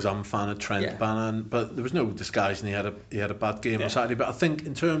 everyone knows I'm a fan of Trent Bannon, but there was no disguising he had a bad game on Saturday. But I think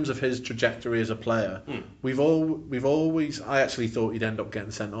in terms of his trajectory as a player, we've always. I actually thought he'd end up getting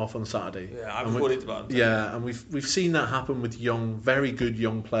sent off on Saturday. Yeah, I was worried about him. Yeah, and we've seen that happen with very good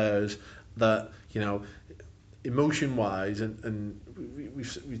young players that emotion-wise, and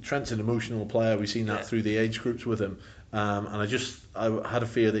Trent's an emotional player. We've seen that through the age groups with him. and I had a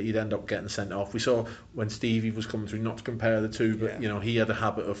fear that he'd end up getting sent off. We saw when Stevie was coming through, not to compare the two, but he had a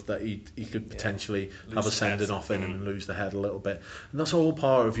habit of that he could potentially have a sending off in and lose the head a little bit, and that's all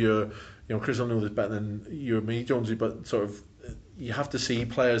part of your. Chris will know this better than you or me, Jonesy, but sort of you have to see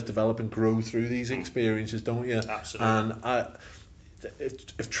players develop and grow through these experiences, don't you? Absolutely. And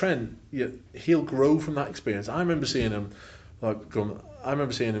if Trent, he'll grow from that experience. I remember seeing him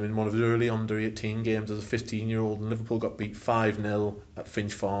in one of his early under-18 games as a 15-year-old, and Liverpool got beat 5-0 at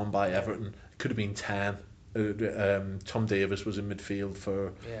Finch Farm by Everton. It could have been 10. Tom Davis was in midfield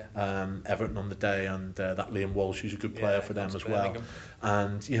for Everton on the day, and that Liam Walsh, who's a good player for them as well.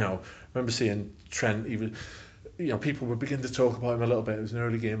 And I remember seeing Trent. He was, people were beginning to talk about him a little bit. It was an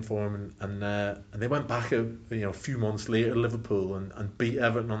early game for him, and they went back a few months later to Liverpool and beat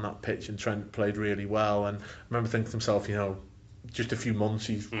Everton on that pitch, and Trent played really well. And I remember thinking to myself, just a few months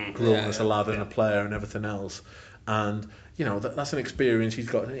he's grown as a lad and a player and everything else. And that's an experience he's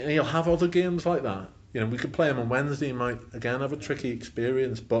got, and he'll have other games like that. We could play him on Wednesday. He might again have a tricky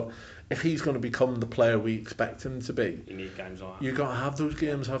experience, but if he's going to become the player we expect him to be, you need games like that. You've got to have those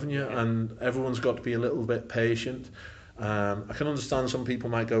games, haven't you? Yeah. And everyone's got to be a little bit patient. I can understand some people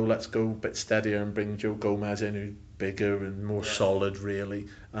might go, let's go a bit steadier and bring Joe Gomez in, who's bigger and more solid, really.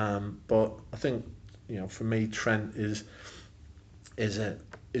 But I think for me, Trent is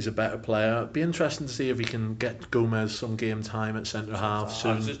a better player. It'd be interesting to see if he can get Gomez some game time at centre half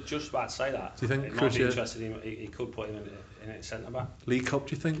soon. I was just about to say that. Do you think it might be interesting? He could put him in at centre back. League Cup,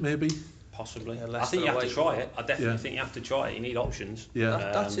 do you think maybe? Possibly. I think you have to try it. I definitely think you have to try it. You need options. Yeah,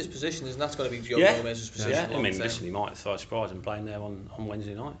 that's his position, isn't that? That's going to be Joe Gomez's position. Yeah. I mean, listen, he might throw a surprise and play him there on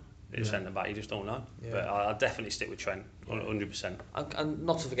Wednesday night. Centre back, you just don't know. But I'll definitely stick with Trent 100%. And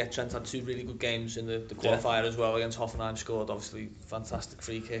not to forget, Trent had 2 really good games in the qualifier as well against Hoffenheim. Scored obviously fantastic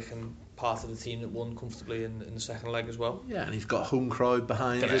free kick and part of the team that won comfortably in the second leg as well. Yeah, and he's got a home crowd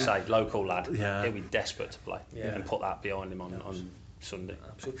behind him. Gonna say, local lad. Yeah, he'll be desperate to play and put that behind him on Sunday.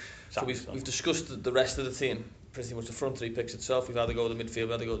 Absolutely. So we've discussed the rest of the team. Pretty much the front 3 picks itself. We've had to go to the midfield, we've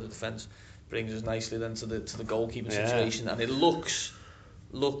had to go to the defence. Brings us nicely then to the goalkeeping situation, and it looks,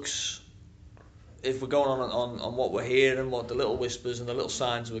 if we're going on what we're hearing, what the little whispers and the little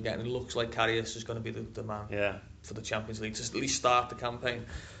signs we're getting, it looks like Karius is going to be the man for the Champions League to at least start the campaign.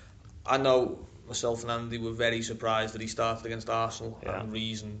 I know myself and Andy were very surprised that he started against Arsenal, and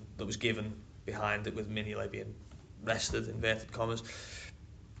reason that was given behind it with Mignolet being rested, inverted commas.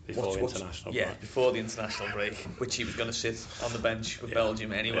 Before the international break. Before the international break, which he was going to sit on the bench with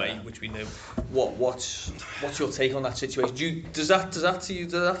Belgium anyway, which we knew. What's your take on that situation? Does that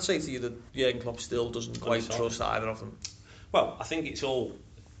say to you that Jurgen Klopp still doesn't quite trust either of them? Well, I think it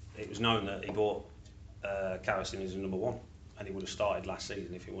was known that he bought Karius in as number 1, and he would have started last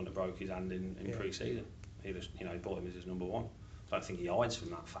season if he wouldn't have broke his hand in pre-season. He bought him as his number 1. I don't think he hides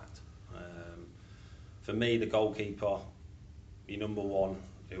from that fact. For me, the goalkeeper, your number 1.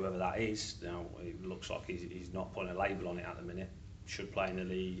 Whoever that is, it looks like he's not putting a label on it at the minute. Should play in the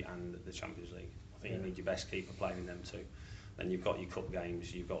league and the Champions League. I think you need your best keeper playing in them too. Then you've got your cup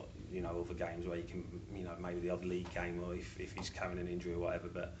games. You've got other games where you can maybe the odd league game, or if he's carrying an injury or whatever.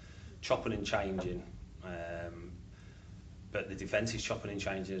 But chopping and changing. But the defence is chopping and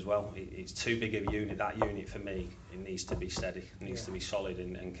changing as well. It's too big of a unit. That unit for me, it needs to be steady. It needs to be solid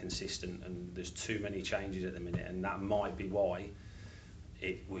and consistent. And there's too many changes at the minute, and that might be why.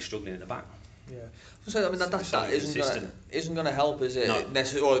 We're struggling at the back. Yeah, so I mean that isn't going to help, is it? No.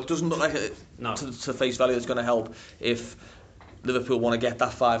 Or it doesn't look like it to face value. It's going to help if Liverpool want to get that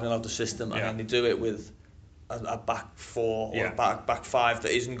 5-0 out of the system, and then they do it with a back 4 or a back 5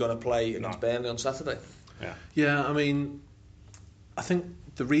 that isn't going to play against Burnley on Saturday. Yeah. I mean, I think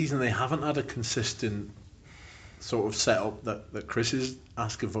the reason they haven't had a consistent sort of setup that Chris is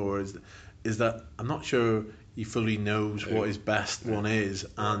asking for is that I'm not sure he fully knows what his best one is,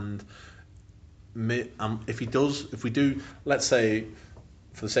 and if we do, let's say,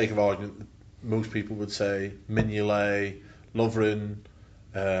 for the sake of argument, most people would say Mignolet, Lovren,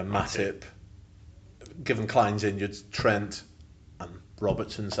 Matip, given Klein's injured, Trent and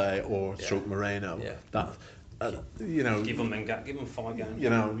Robertson, say, or stroke Moreno. That give them 5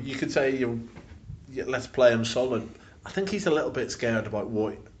 games. You could say let's play him solid. I think he's a little bit scared about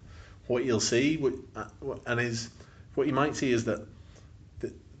what you'll see, and what you might see is that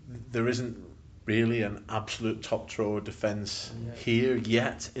there isn't really an absolute top drawer defence here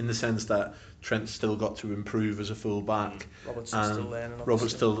yet, in the sense that Trent's still got to improve as a full back.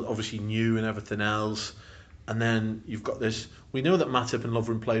 Robert's still obviously new and everything else. And then you've got this. We know that Matip and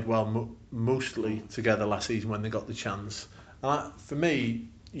Lovren played well mostly together last season when they got the chance. For me,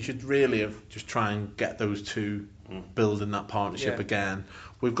 really have just try and get those two building that partnership again.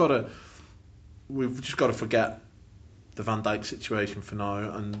 We've just got to forget the Van Dijk situation for now,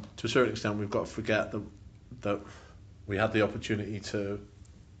 and to a certain extent we've got to forget that we had the opportunity to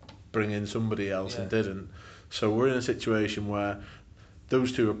bring in somebody else and didn't. So we're in a situation where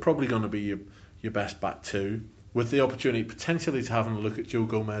those two are probably going to be your best back two, with the opportunity potentially to having a look at Joe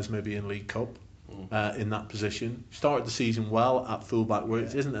Gomez maybe in League Cup in that position. Started the season well at fullback, where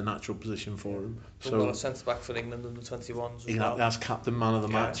it isn't a natural position for him. So a centre back for England under 21s. Exactly, as captain, man of the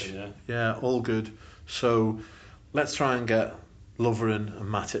match. Yeah, all good. So let's try and get Lovren and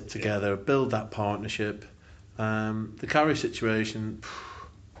Matip together, build that partnership. The Carrier situation,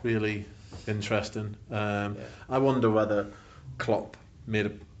 really interesting. I wonder whether Klopp made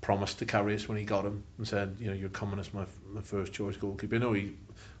a promise to Karius when he got him and said, you're coming as my first choice goalkeeper. I know we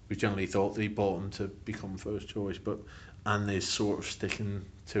generally thought that he bought him to become first choice, and they're sort of sticking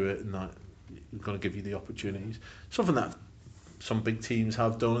to it, and that we're going to give you the opportunities. Something that some big teams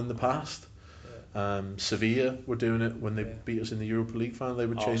have done in the past. Sevilla were doing it when they beat us in the Europa League final. They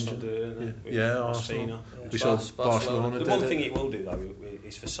were changing. Arsenal. We saw Barcelona. The one thing it will do though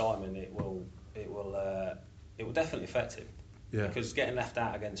is for Simon, it will definitely affect him. Yeah. Because getting left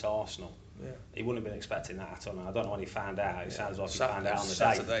out against Arsenal, he wouldn't have been expecting that at all. I don't know when he found out. It sounds like he found out on the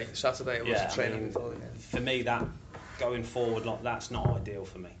day. Saturday it was training. For me, that going forward, that's not ideal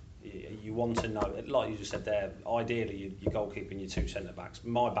for me. You want to know, like you just said there, ideally your goalkeeper and your two centre backs.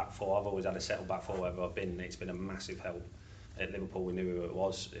 My back four, I've always had a settled back four wherever I've been. It's been a massive help. At Liverpool, we knew who it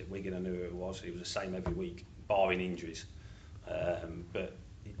was. At Wigan, I knew who it was. It was the same every week, barring injuries. But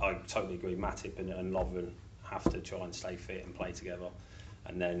I totally agree. Matip and Lovren have to try and stay fit and play together,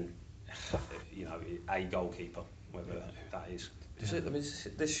 and then a goalkeeper, whether who that is.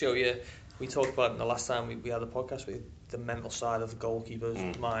 This show, we talked about it the last time we had a podcast with the mental side of the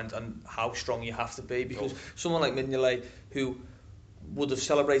goalkeeper's mind and how strong you have to be, because someone like Mignolet, who would have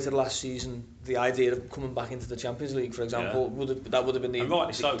celebrated last season the idea of coming back into the Champions League, for example, would have been the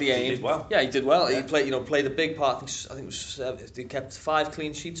aim. He did well. Yeah, he did well. Yeah. He played a big part. I think it was he kept 5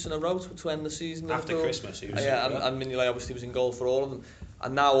 clean sheets in a row to end the season after Christmas. He was and Mignolet obviously was in goal for all of them.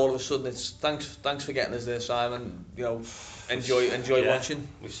 And now all of a sudden it's thanks for getting us there, Simon. Enjoy watching.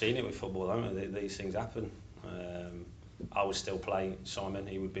 We've seen it with football, haven't we? These things happen. I would still play Simon.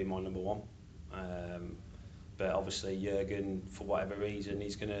 He would be my number one. But obviously Jurgen, for whatever reason,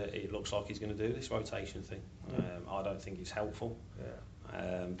 it looks like he's gonna do this rotation thing. I don't think it's helpful.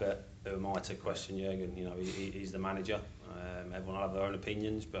 But who am I to question Jurgen? He's the manager. Everyone will have their own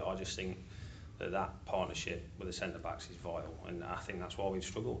opinions, but I just think that partnership with the centre backs is vital, and I think that's why we've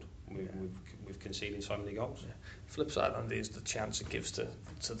struggled. We've conceded so many goals. Flip side, Andy, is the chance it gives to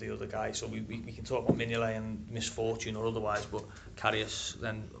the other guy. So we can talk about Mignolet and misfortune or otherwise, but Karius,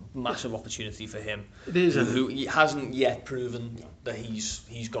 then massive opportunity for him. It is, who he hasn't yet proven that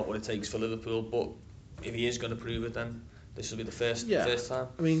he's got what it takes for Liverpool. But if he is going to prove it, then this will be the first time.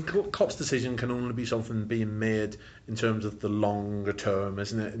 I mean, Klopp's decision can only be something being made in terms of the longer term,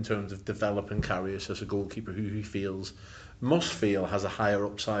 isn't it? In terms of developing Karius as a goalkeeper who he must feel has a higher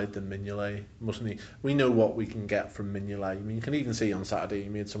upside than Mignolet, mustn't he? We know what we can get from Mignolet. I mean, you can even see on Saturday he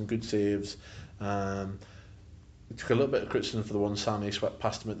made some good saves. He took a little bit of criticism for the one Sané swept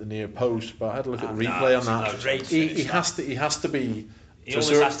past him at the near post, but I had a look at the replay on that. He has to be. He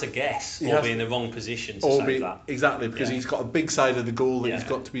always has to guess or be in the wrong position to save that. Exactly, because he's got a big side of the goal that he's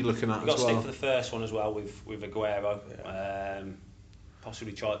got to be looking at as well. You've got to stick for the first one as well with Aguero.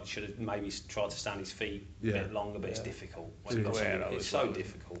 Possibly should have maybe tried to stand his feet a bit longer, but it's difficult. It's so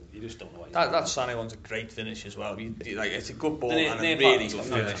difficult. You just don't know what that Sané one's a great finish as well. It's a good ball and a really good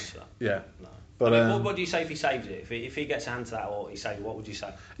finish. But what do you say if he saves it? If he gets a hand to that or he saves it, what would you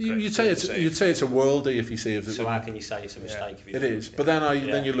say? You'd say it's a worldie if he saves it. So how can you say it's a mistake? It is. But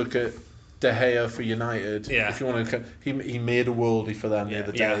then you look at De Gea for United. If you want to, he made a worldie for them the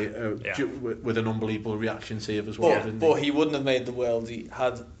other day with an unbelievable reaction save as well. But he wouldn't have made the worldie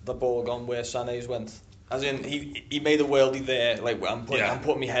had the ball gone where Sané's went. As in, he made a worldie there. Like I'm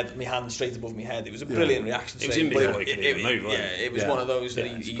putting my hand straight above my head. It was a brilliant reaction. It was in before he could even move. It was one of those that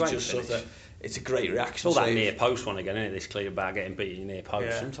he just sort of. It's a great reaction. It's all that near post one again, isn't it? This clear about getting beaten near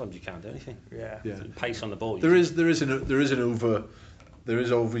post. Sometimes you can't do anything. Pace on the ball. There is an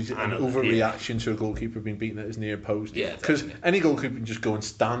overreaction to a goalkeeper being beaten at his near post. Because any goalkeeper can just go and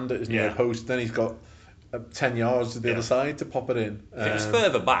stand at his near post. Then he's got 10 yards to the other side to pop it in. If it was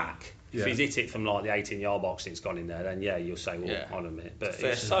further back, if he's hit it from like the 18-yard box and it's gone in there, then you'll say, well, hold on a minute. But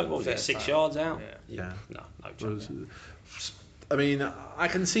it's 6 yards out? No chance. I mean, I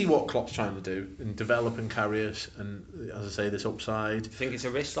can see what Klopp's trying to do in developing Karius, and as I say, this upside. Do you think it's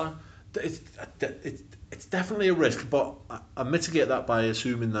a risk, though? It's definitely a risk, but I mitigate that by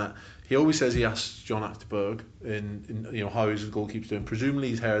assuming that he always says he asks John Achterberg in how his goalkeeper's doing. Presumably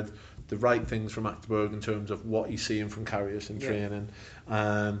he's heard the right things from Achterberg in terms of what he's seeing from Karius in training,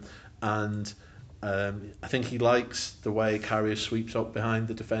 and I think he likes the way Karius sweeps up behind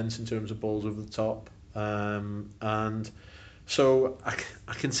the defence in terms of balls over the top, and so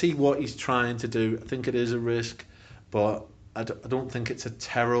I can see what he's trying to do. I think it is a risk, but I don't think it's a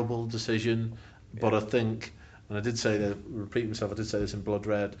terrible decision. But I think, and I did say that, repeat myself, I did say this in Blood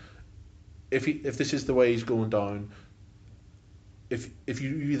Red, if this is the way he's going down, if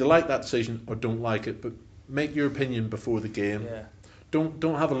you either like that decision or don't like it, but make your opinion before the game. Yeah.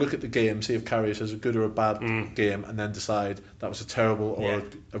 Don't have a look at the game, see if Karius has a good or a bad game, and then decide that was a terrible or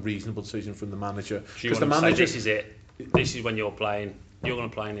a reasonable decision from the manager. Because the manager, say, this is it. This is when you're playing. You're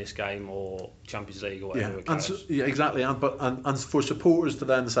going to play in this game or Champions League or whatever. Yeah, exactly. And for supporters to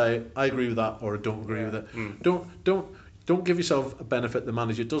then say, I agree with that or I don't agree with it. Don't give yourself a benefit the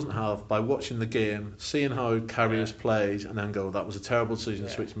manager doesn't have by watching the game, seeing how Karius plays, and then go, that was a terrible decision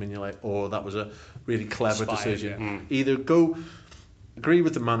to switch Mignolet, or that was a really clever decision. Either go agree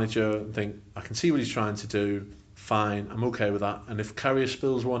with the manager and think, I can see what he's trying to do. Fine, I'm okay with that. And if Karius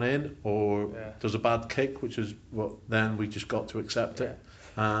spills one in or does a bad kick, which is what, then we just got to accept it.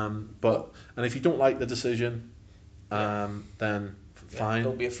 And if you don't like the decision, then fine.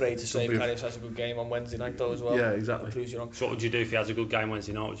 Don't be afraid to say Karius has a good game on Wednesday night though as well. Yeah, exactly. Proves you wrong. So what would you do if he has a good game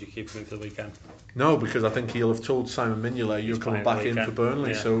Wednesday night? Would you keep him in for the weekend? No, because I think he'll have told Simon Mignolet you're coming back in for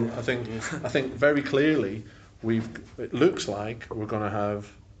Burnley. So I think very clearly it looks like we're going to have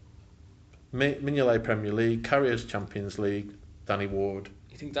Mignolet Premier League, Karius Champions League, Danny Ward.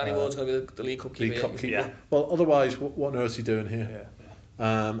 You think Danny Ward's going to be the League Cup keeper? Yeah. Well, otherwise, what on earth is he doing here?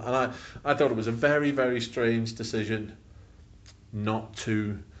 Yeah. And I thought it was a very, very strange decision not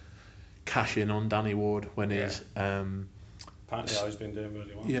to cash in on Danny Ward when he's... apparently he's been doing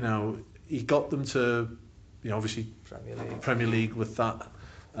really well. You know, he got them to, obviously Premier League with that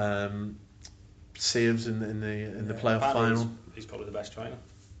saves in the playoff final. He's probably the best trainer.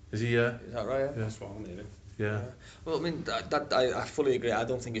 Is he? Is that right? Yeah. That's what I'm hearing. Yeah. Well, I mean, I fully agree. I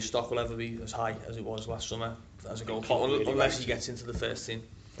don't think his stock will ever be as high as it was last summer as a goalkeeper, unless he gets into the first team.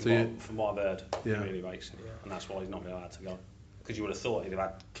 From what I've heard, he really rates him, and that's why he's not really allowed to go. Because you would have thought he'd have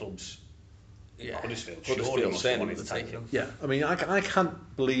had clubs. Huddersfield certainly would have taken him. Yeah, I mean, I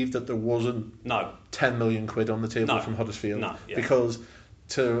can't believe that there wasn't 10 million quid on the table from Huddersfield because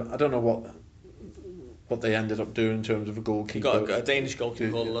I don't know what they ended up doing in terms of a goalkeeper. Got a Danish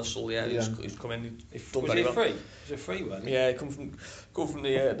goalkeeper called Lussell, he's come in. Was he free? Was it free one? Yeah, he come from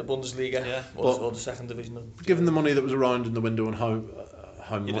the Bundesliga or the second division. Given the money that was around in the window and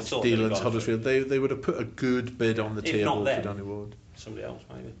how much dealings Huddersfield, they would have put a good bid on the table for Danny Ward. Somebody else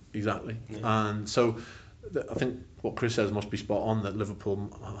maybe. Exactly. And so I think what Chris says must be spot on, that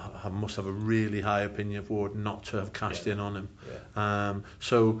Liverpool must have a really high opinion of Ward not to have cashed in on him.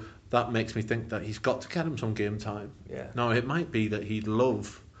 So that makes me think that he's got to get him some game time. Now it might be that he'd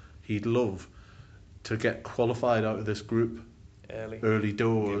love to get qualified out of this group early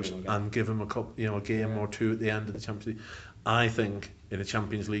doors and give him a game or two at the end of the Champions League. I think in a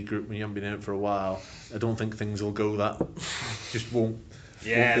Champions League group when you haven't been in it for a while, I don't think things will go that. Just won't.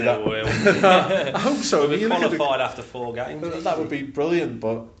 Yeah, they will. I hope so. We'll be qualified after 4 games. That would be brilliant,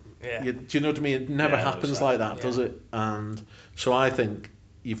 but do you know what I mean? It never happens like that, does it? And so I think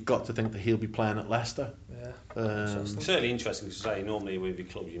you've got to think that he'll be playing at Leicester. It's certainly interesting to say. Normally with your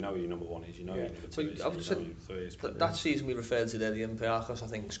clubs, you know who your number one is, you know who your number two is. I would say that season we referred to there, the Olympiacos, I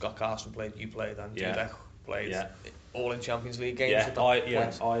think Scott Carson played, you played, and Dudek played. All in Champions League games. And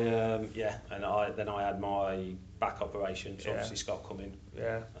then I had my back operation. So obviously Scott come in.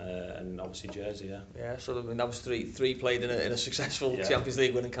 And obviously Jersey. So I mean, that was three played in a successful Champions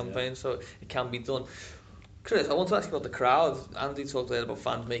League winning campaign. So it can be done. Chris, I want to ask you about the crowd. Andy talked earlier about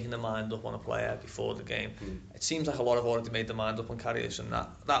fans making their mind up on a player before the game. It seems like a lot have already made their mind up on Karius, and that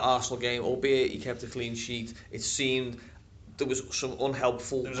Arsenal game, albeit he kept a clean sheet, it seemed there was some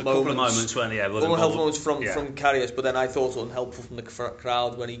unhelpful moments. There was a couple of moments when unhelpful moments from Karius, but then I thought unhelpful from the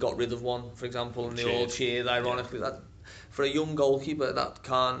crowd when he got rid of one, for example, and they all cheered ironically. That for a young goalkeeper that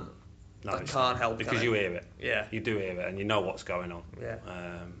can't help, because you hear it. Yeah, you do hear it, and you know what's going on.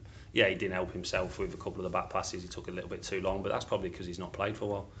 He didn't help himself with a couple of the back passes. He took a little bit too long, but that's probably because he's not played for a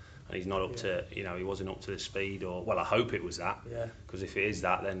while and he's not up to, he wasn't up to the speed, or I hope it was that. Because if it is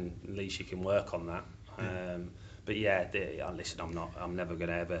that, then at least you can work on that. But listen, I'm never going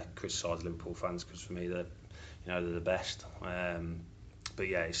to ever criticise Liverpool fans, because for me, you know, they're the best. But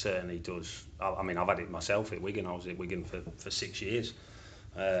yeah, it certainly does. I mean, I've had it myself at Wigan. I was at Wigan for 6 years.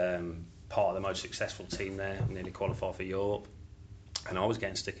 Part of the most successful team there, nearly qualified for Europe, and I was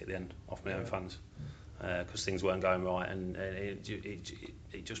getting stick at the end off my own fans because things weren't going right, and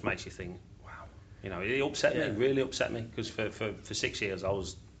it just makes you think, wow, you know, it upset me, really upset me, because for 6 years I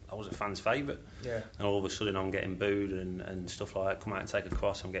was a fan's favourite, and all of a sudden I'm getting booed and stuff like that. Come out and take a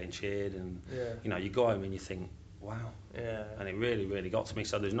cross, I'm getting cheered, and you know, you go home and you think, wow, and it really, really got to me.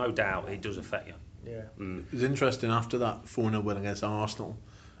 So there's no doubt it does affect you. It was interesting after that 4-0 win against Arsenal,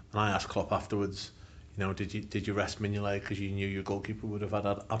 and I asked Klopp afterwards, you know, did you rest Mignolet because you knew your goalkeeper would have had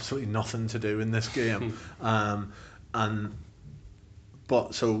absolutely nothing to do in this game,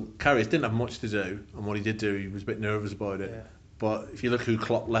 but so Karius didn't have much to do, and what he did do, he was a bit nervous about it. But if you look who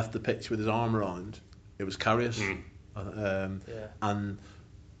Klopp left the pitch with his arm around, it was Karius, and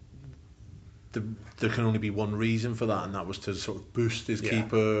there can only be one reason for that, and that was to sort of boost his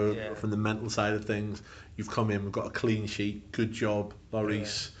keeper from the mental side of things. You've come in, we've got a clean sheet, good job,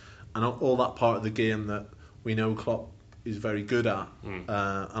 Lloris, and all that part of the game that we know Klopp is very good at. And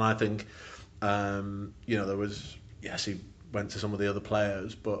I think, you know, there was, yes, he went to some of the other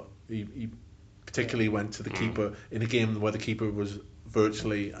players, but he particularly went to the keeper in a game where the keeper was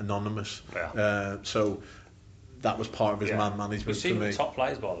virtually anonymous. So that was part of his man management. We've seen the top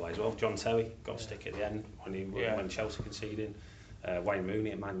players, by the way, as well. John Terry got a stick at the end when Chelsea conceded. Wayne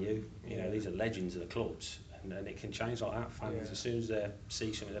Rooney at Man U. You know, these are legends of the clubs, and it can change like that. Fans, as soon as they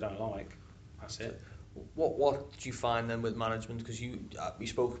see something they don't like, that's it. What do you find then with management? Because we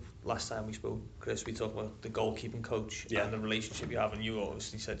spoke last time we spoke, Chris. We talked about the goalkeeping coach and the relationship you have, and you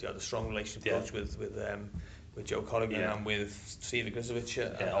obviously said you had a strong relationship coach with Joe Corrigan and with Steve Grizovic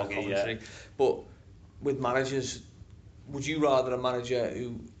at Coventry. But with managers, would you rather a manager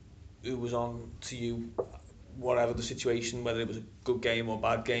who was on to you, whatever the situation, whether it was a good game or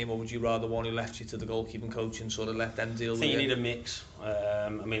bad game, or would you rather one who left you to the goalkeeping coach and sort of let them deal with it? I think you need a mix. I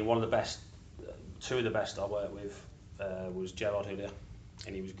mean, two of the best I worked with was Gerard Houllier,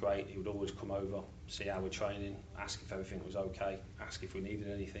 and he was great. He would always come over, see how we're training, ask if everything was okay, ask if we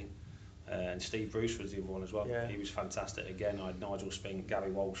needed anything. And Steve Bruce was the other one as well. He was fantastic. Again, I had Nigel Spink,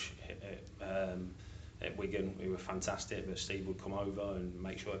 Gary Walsh at Wigan. We were fantastic, but Steve would come over and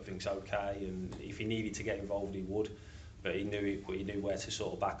make sure everything's okay, and if he needed to get involved he would, but he knew where to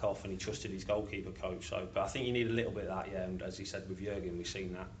sort of back off, and he trusted his goalkeeper coach. So, but I think you need a little bit of that, and as he said with Jurgen, we've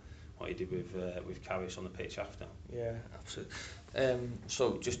seen that, what he did with Karius on the pitch after. Yeah, absolutely.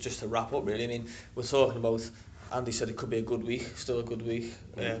 So just to wrap up really, I mean, we're talking about, Andy said it could be a good week, still a good week.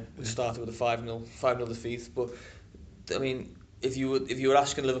 We started with a 5-0 defeat, but I mean, if you were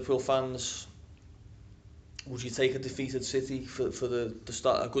asking Liverpool fans, would you take a defeated City for the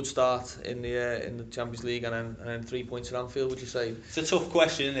start, a good start in the Champions League, and then 3 points at Anfield? Would you say? It's a tough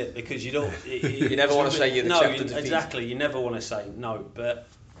question, isn't it? Because you don't. You never want to say you'd accept a defeat. Exactly. You never want to say no, but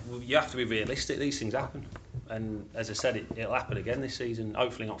you have to be realistic. These things happen, and as I said, it'll happen again this season.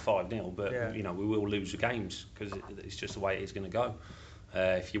 Hopefully not 5-0, but you know, we will lose the games because it's just the way it is going to go.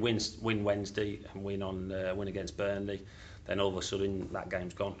 If you win Wednesday and win against Burnley, then all of a sudden that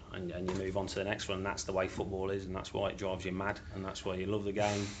game's gone, and you move on to the next one. And that's the way football is, and that's why it drives you mad, and that's why you love the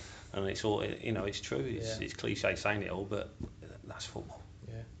game. And it's all, you know, it's true. It's cliche saying it all, but that's football.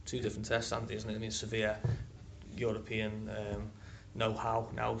 Yeah, two different tests, Andy, isn't it? I mean, severe European know-how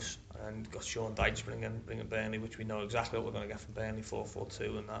now, and got Sean Dyche bringing Burnley, which we know exactly what we're going to get from Burnley,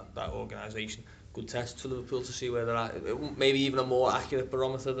 4-4-2, and that organisation. Good test for Liverpool to see where they're at. Maybe even a more accurate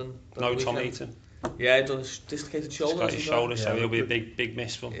barometer than no Tom Heaton. Yeah, he's done a dislocated shoulder. He's got his shoulder, so he'll be a big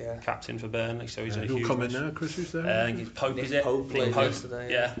miss for captain for Burnley. So he's a huge. Who'll come in now, Chris? Who's there? I think it's Pope. Nick Pope played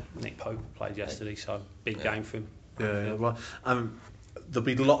yesterday. Yeah, Nick Pope played yesterday, so big game for him. Yeah. Well, there'll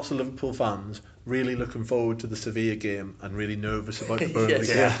be lots of Liverpool fans really looking forward to the Sevilla game and really nervous about the Burnley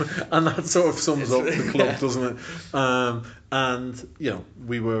game, and that sort of sums up the club, doesn't it? And you know,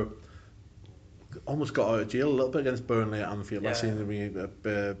 we were almost got out of jail a little bit against Burnley at Anfield. I seen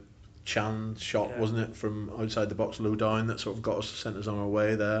the Chan shot, wasn't it, from outside the box low down, that sort of got us, sent us on our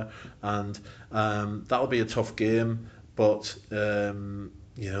way there, and that'll be a tough game, but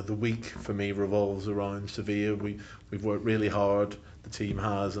you know, the week for me revolves around Sevilla. We've worked really hard, the team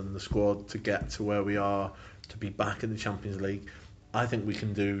has, and the squad, to get to where we are, to be back in the Champions League. I think we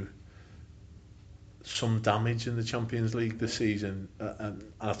can do some damage in the Champions League this season, and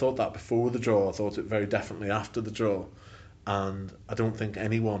I thought that before the draw. I thought it very definitely after the draw. And I don't think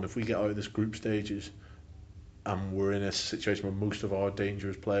anyone, if we get out of this group stages and we're in a situation where most of our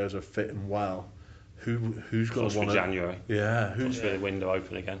dangerous players are fit and well, who's going to want to... January. Yeah. Who's for the window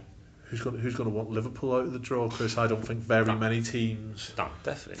open again? who's going to want Liverpool out of the draw, Chris? I don't think very many teams. No,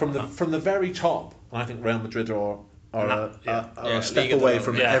 definitely from the very top. I think Real Madrid are a step away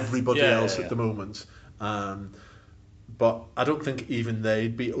from everybody else at the moment. But I don't think even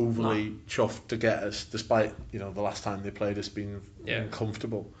they'd be overly chuffed to get us, despite the last time they played us being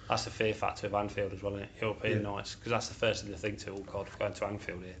uncomfortable. That's the fear factor of Anfield as well, isn't it? European nights, because that's the first thing to think to. Oh God, we're going to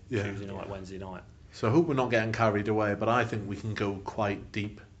Anfield here Tuesday night, Wednesday night. So I hope we're not getting carried away, but I think we can go quite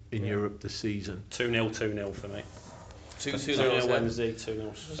deep in Europe this season. 2-0 for me. 2-0 Wednesday,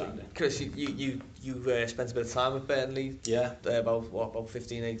 2-0 Saturday. Chris, you spent a bit of time with Burnley. About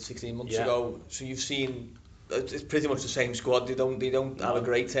 16 months ago. So you've seen. It's pretty much the same squad. They don't have a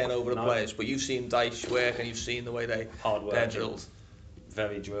great turnover of players, but you've seen Dyche work and you've seen the way they're drilled.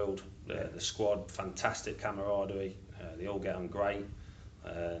 Very drilled. The squad, fantastic camaraderie. They all get on great.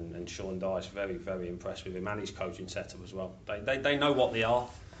 And Sean Dyche, very, very impressed with him and his coaching setup as well. They know what they are.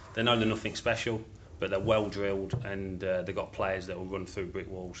 They know they're nothing special, but they're well drilled, and they've got players that will run through brick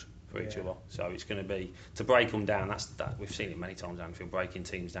walls for each other. So it's going to be to break them down. That we've seen it many times. Anfield breaking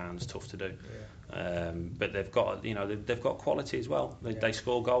teams down is tough to do. But they've got they've got quality as well. They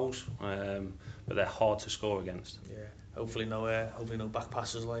score goals, but they're hard to score against. Yeah. Hopefully no back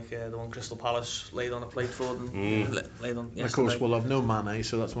passes like the one Crystal Palace laid on a plate for them. Laid on yesterday. Of course, we'll have no Mane,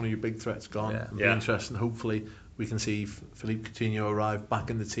 so that's one of your big threats gone. It'll be interesting. Hopefully, we can see Philippe Coutinho arrive back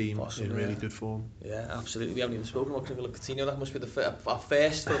in the team in really good form. Yeah, absolutely. We haven't even spoken about Philippe Coutinho. That must be our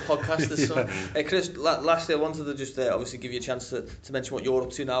first for the podcast this summer. Chris, lastly, I wanted to just obviously give you a chance to mention what you're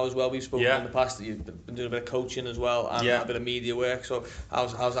up to now as well. We've spoken in the past that you've been doing a bit of coaching as well and a bit of media work. So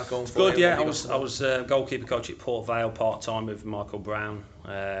how's that going for you? Good, yeah. I was goalkeeper coach at Port Vale part-time with Michael Brown.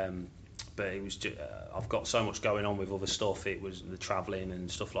 But it was I've got so much going on with other stuff. It was the travelling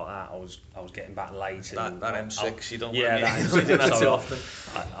and stuff like that. I was getting back late. That M6 you don't that M6 so often.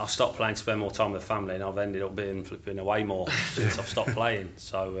 I stopped playing to spend more time with the family, and I've ended up being flipping away more since I've stopped playing.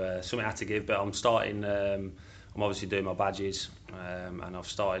 So something I had to give. But I'm starting. I'm obviously doing my badges, and I've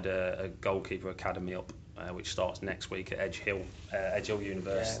started a goalkeeper academy up, which starts next week at Edge Hill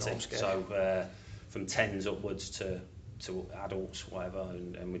University. So from 10s upwards to adults, whatever,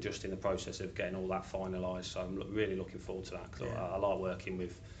 and we're just in the process of getting all that finalised. So I'm really looking forward to that, because I like working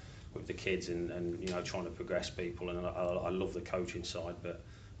with the kids and trying to progress people, and I love the coaching side. But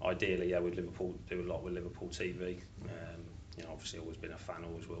ideally, with Liverpool, do a lot with Liverpool TV. Obviously always been a fan,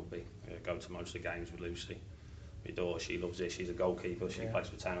 always will be. Go to most of the games with Lucy. My daughter, she loves it. She's a goalkeeper. She plays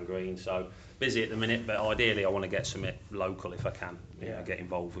for Town Green. So busy at the minute, but ideally I want to get something local if I can. Get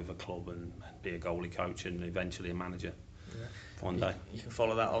involved with a club and be a goalie coach and eventually a manager. One day. You can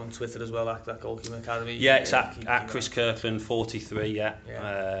follow that on Twitter as well, that Goalkeeping Academy. Yeah, it's at Chris Kirkland 43.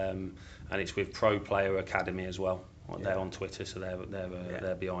 And it's with Pro Player Academy as well. They're on Twitter, so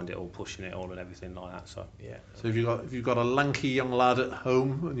they're behind it all, pushing it all and everything like that. So So if you've got a lanky young lad at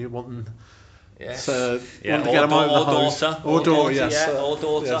home and you're wanting. Yes. Want to get them out of the house. Or daughter.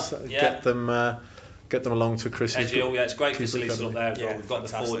 Yes. Get them along to Chris's. It's great facilities up there as well. We've got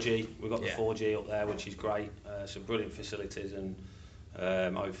the 4G. We've got the 4G up there, which is great. Some brilliant facilities, and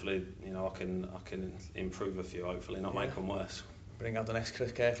hopefully, I can improve a few. Hopefully, not make them worse. Bring out the next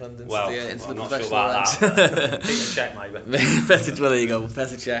Chris Kirkland into the professional ranks. Peter Check, maybe. There you go.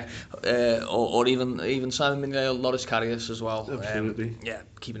 Peter Check, or even Simon Mignolet, Loris Karius as well. Absolutely.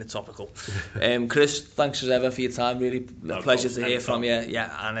 Keeping it topical. Chris, thanks as ever for your time. Really a pleasure to hear from you.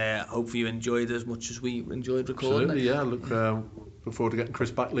 And hopefully you enjoyed it as much as we enjoyed recording. Absolutely, Look forward to getting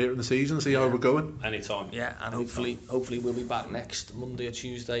Chris back later in the season, see how we're going. Anytime. And hopefully we'll be back next Monday or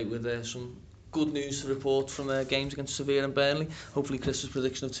Tuesday with some good news to report from games against Sevilla and Burnley. Hopefully Chris's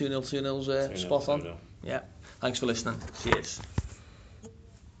prediction of 2-0 is spot on. Yeah. Thanks for listening. Cheers.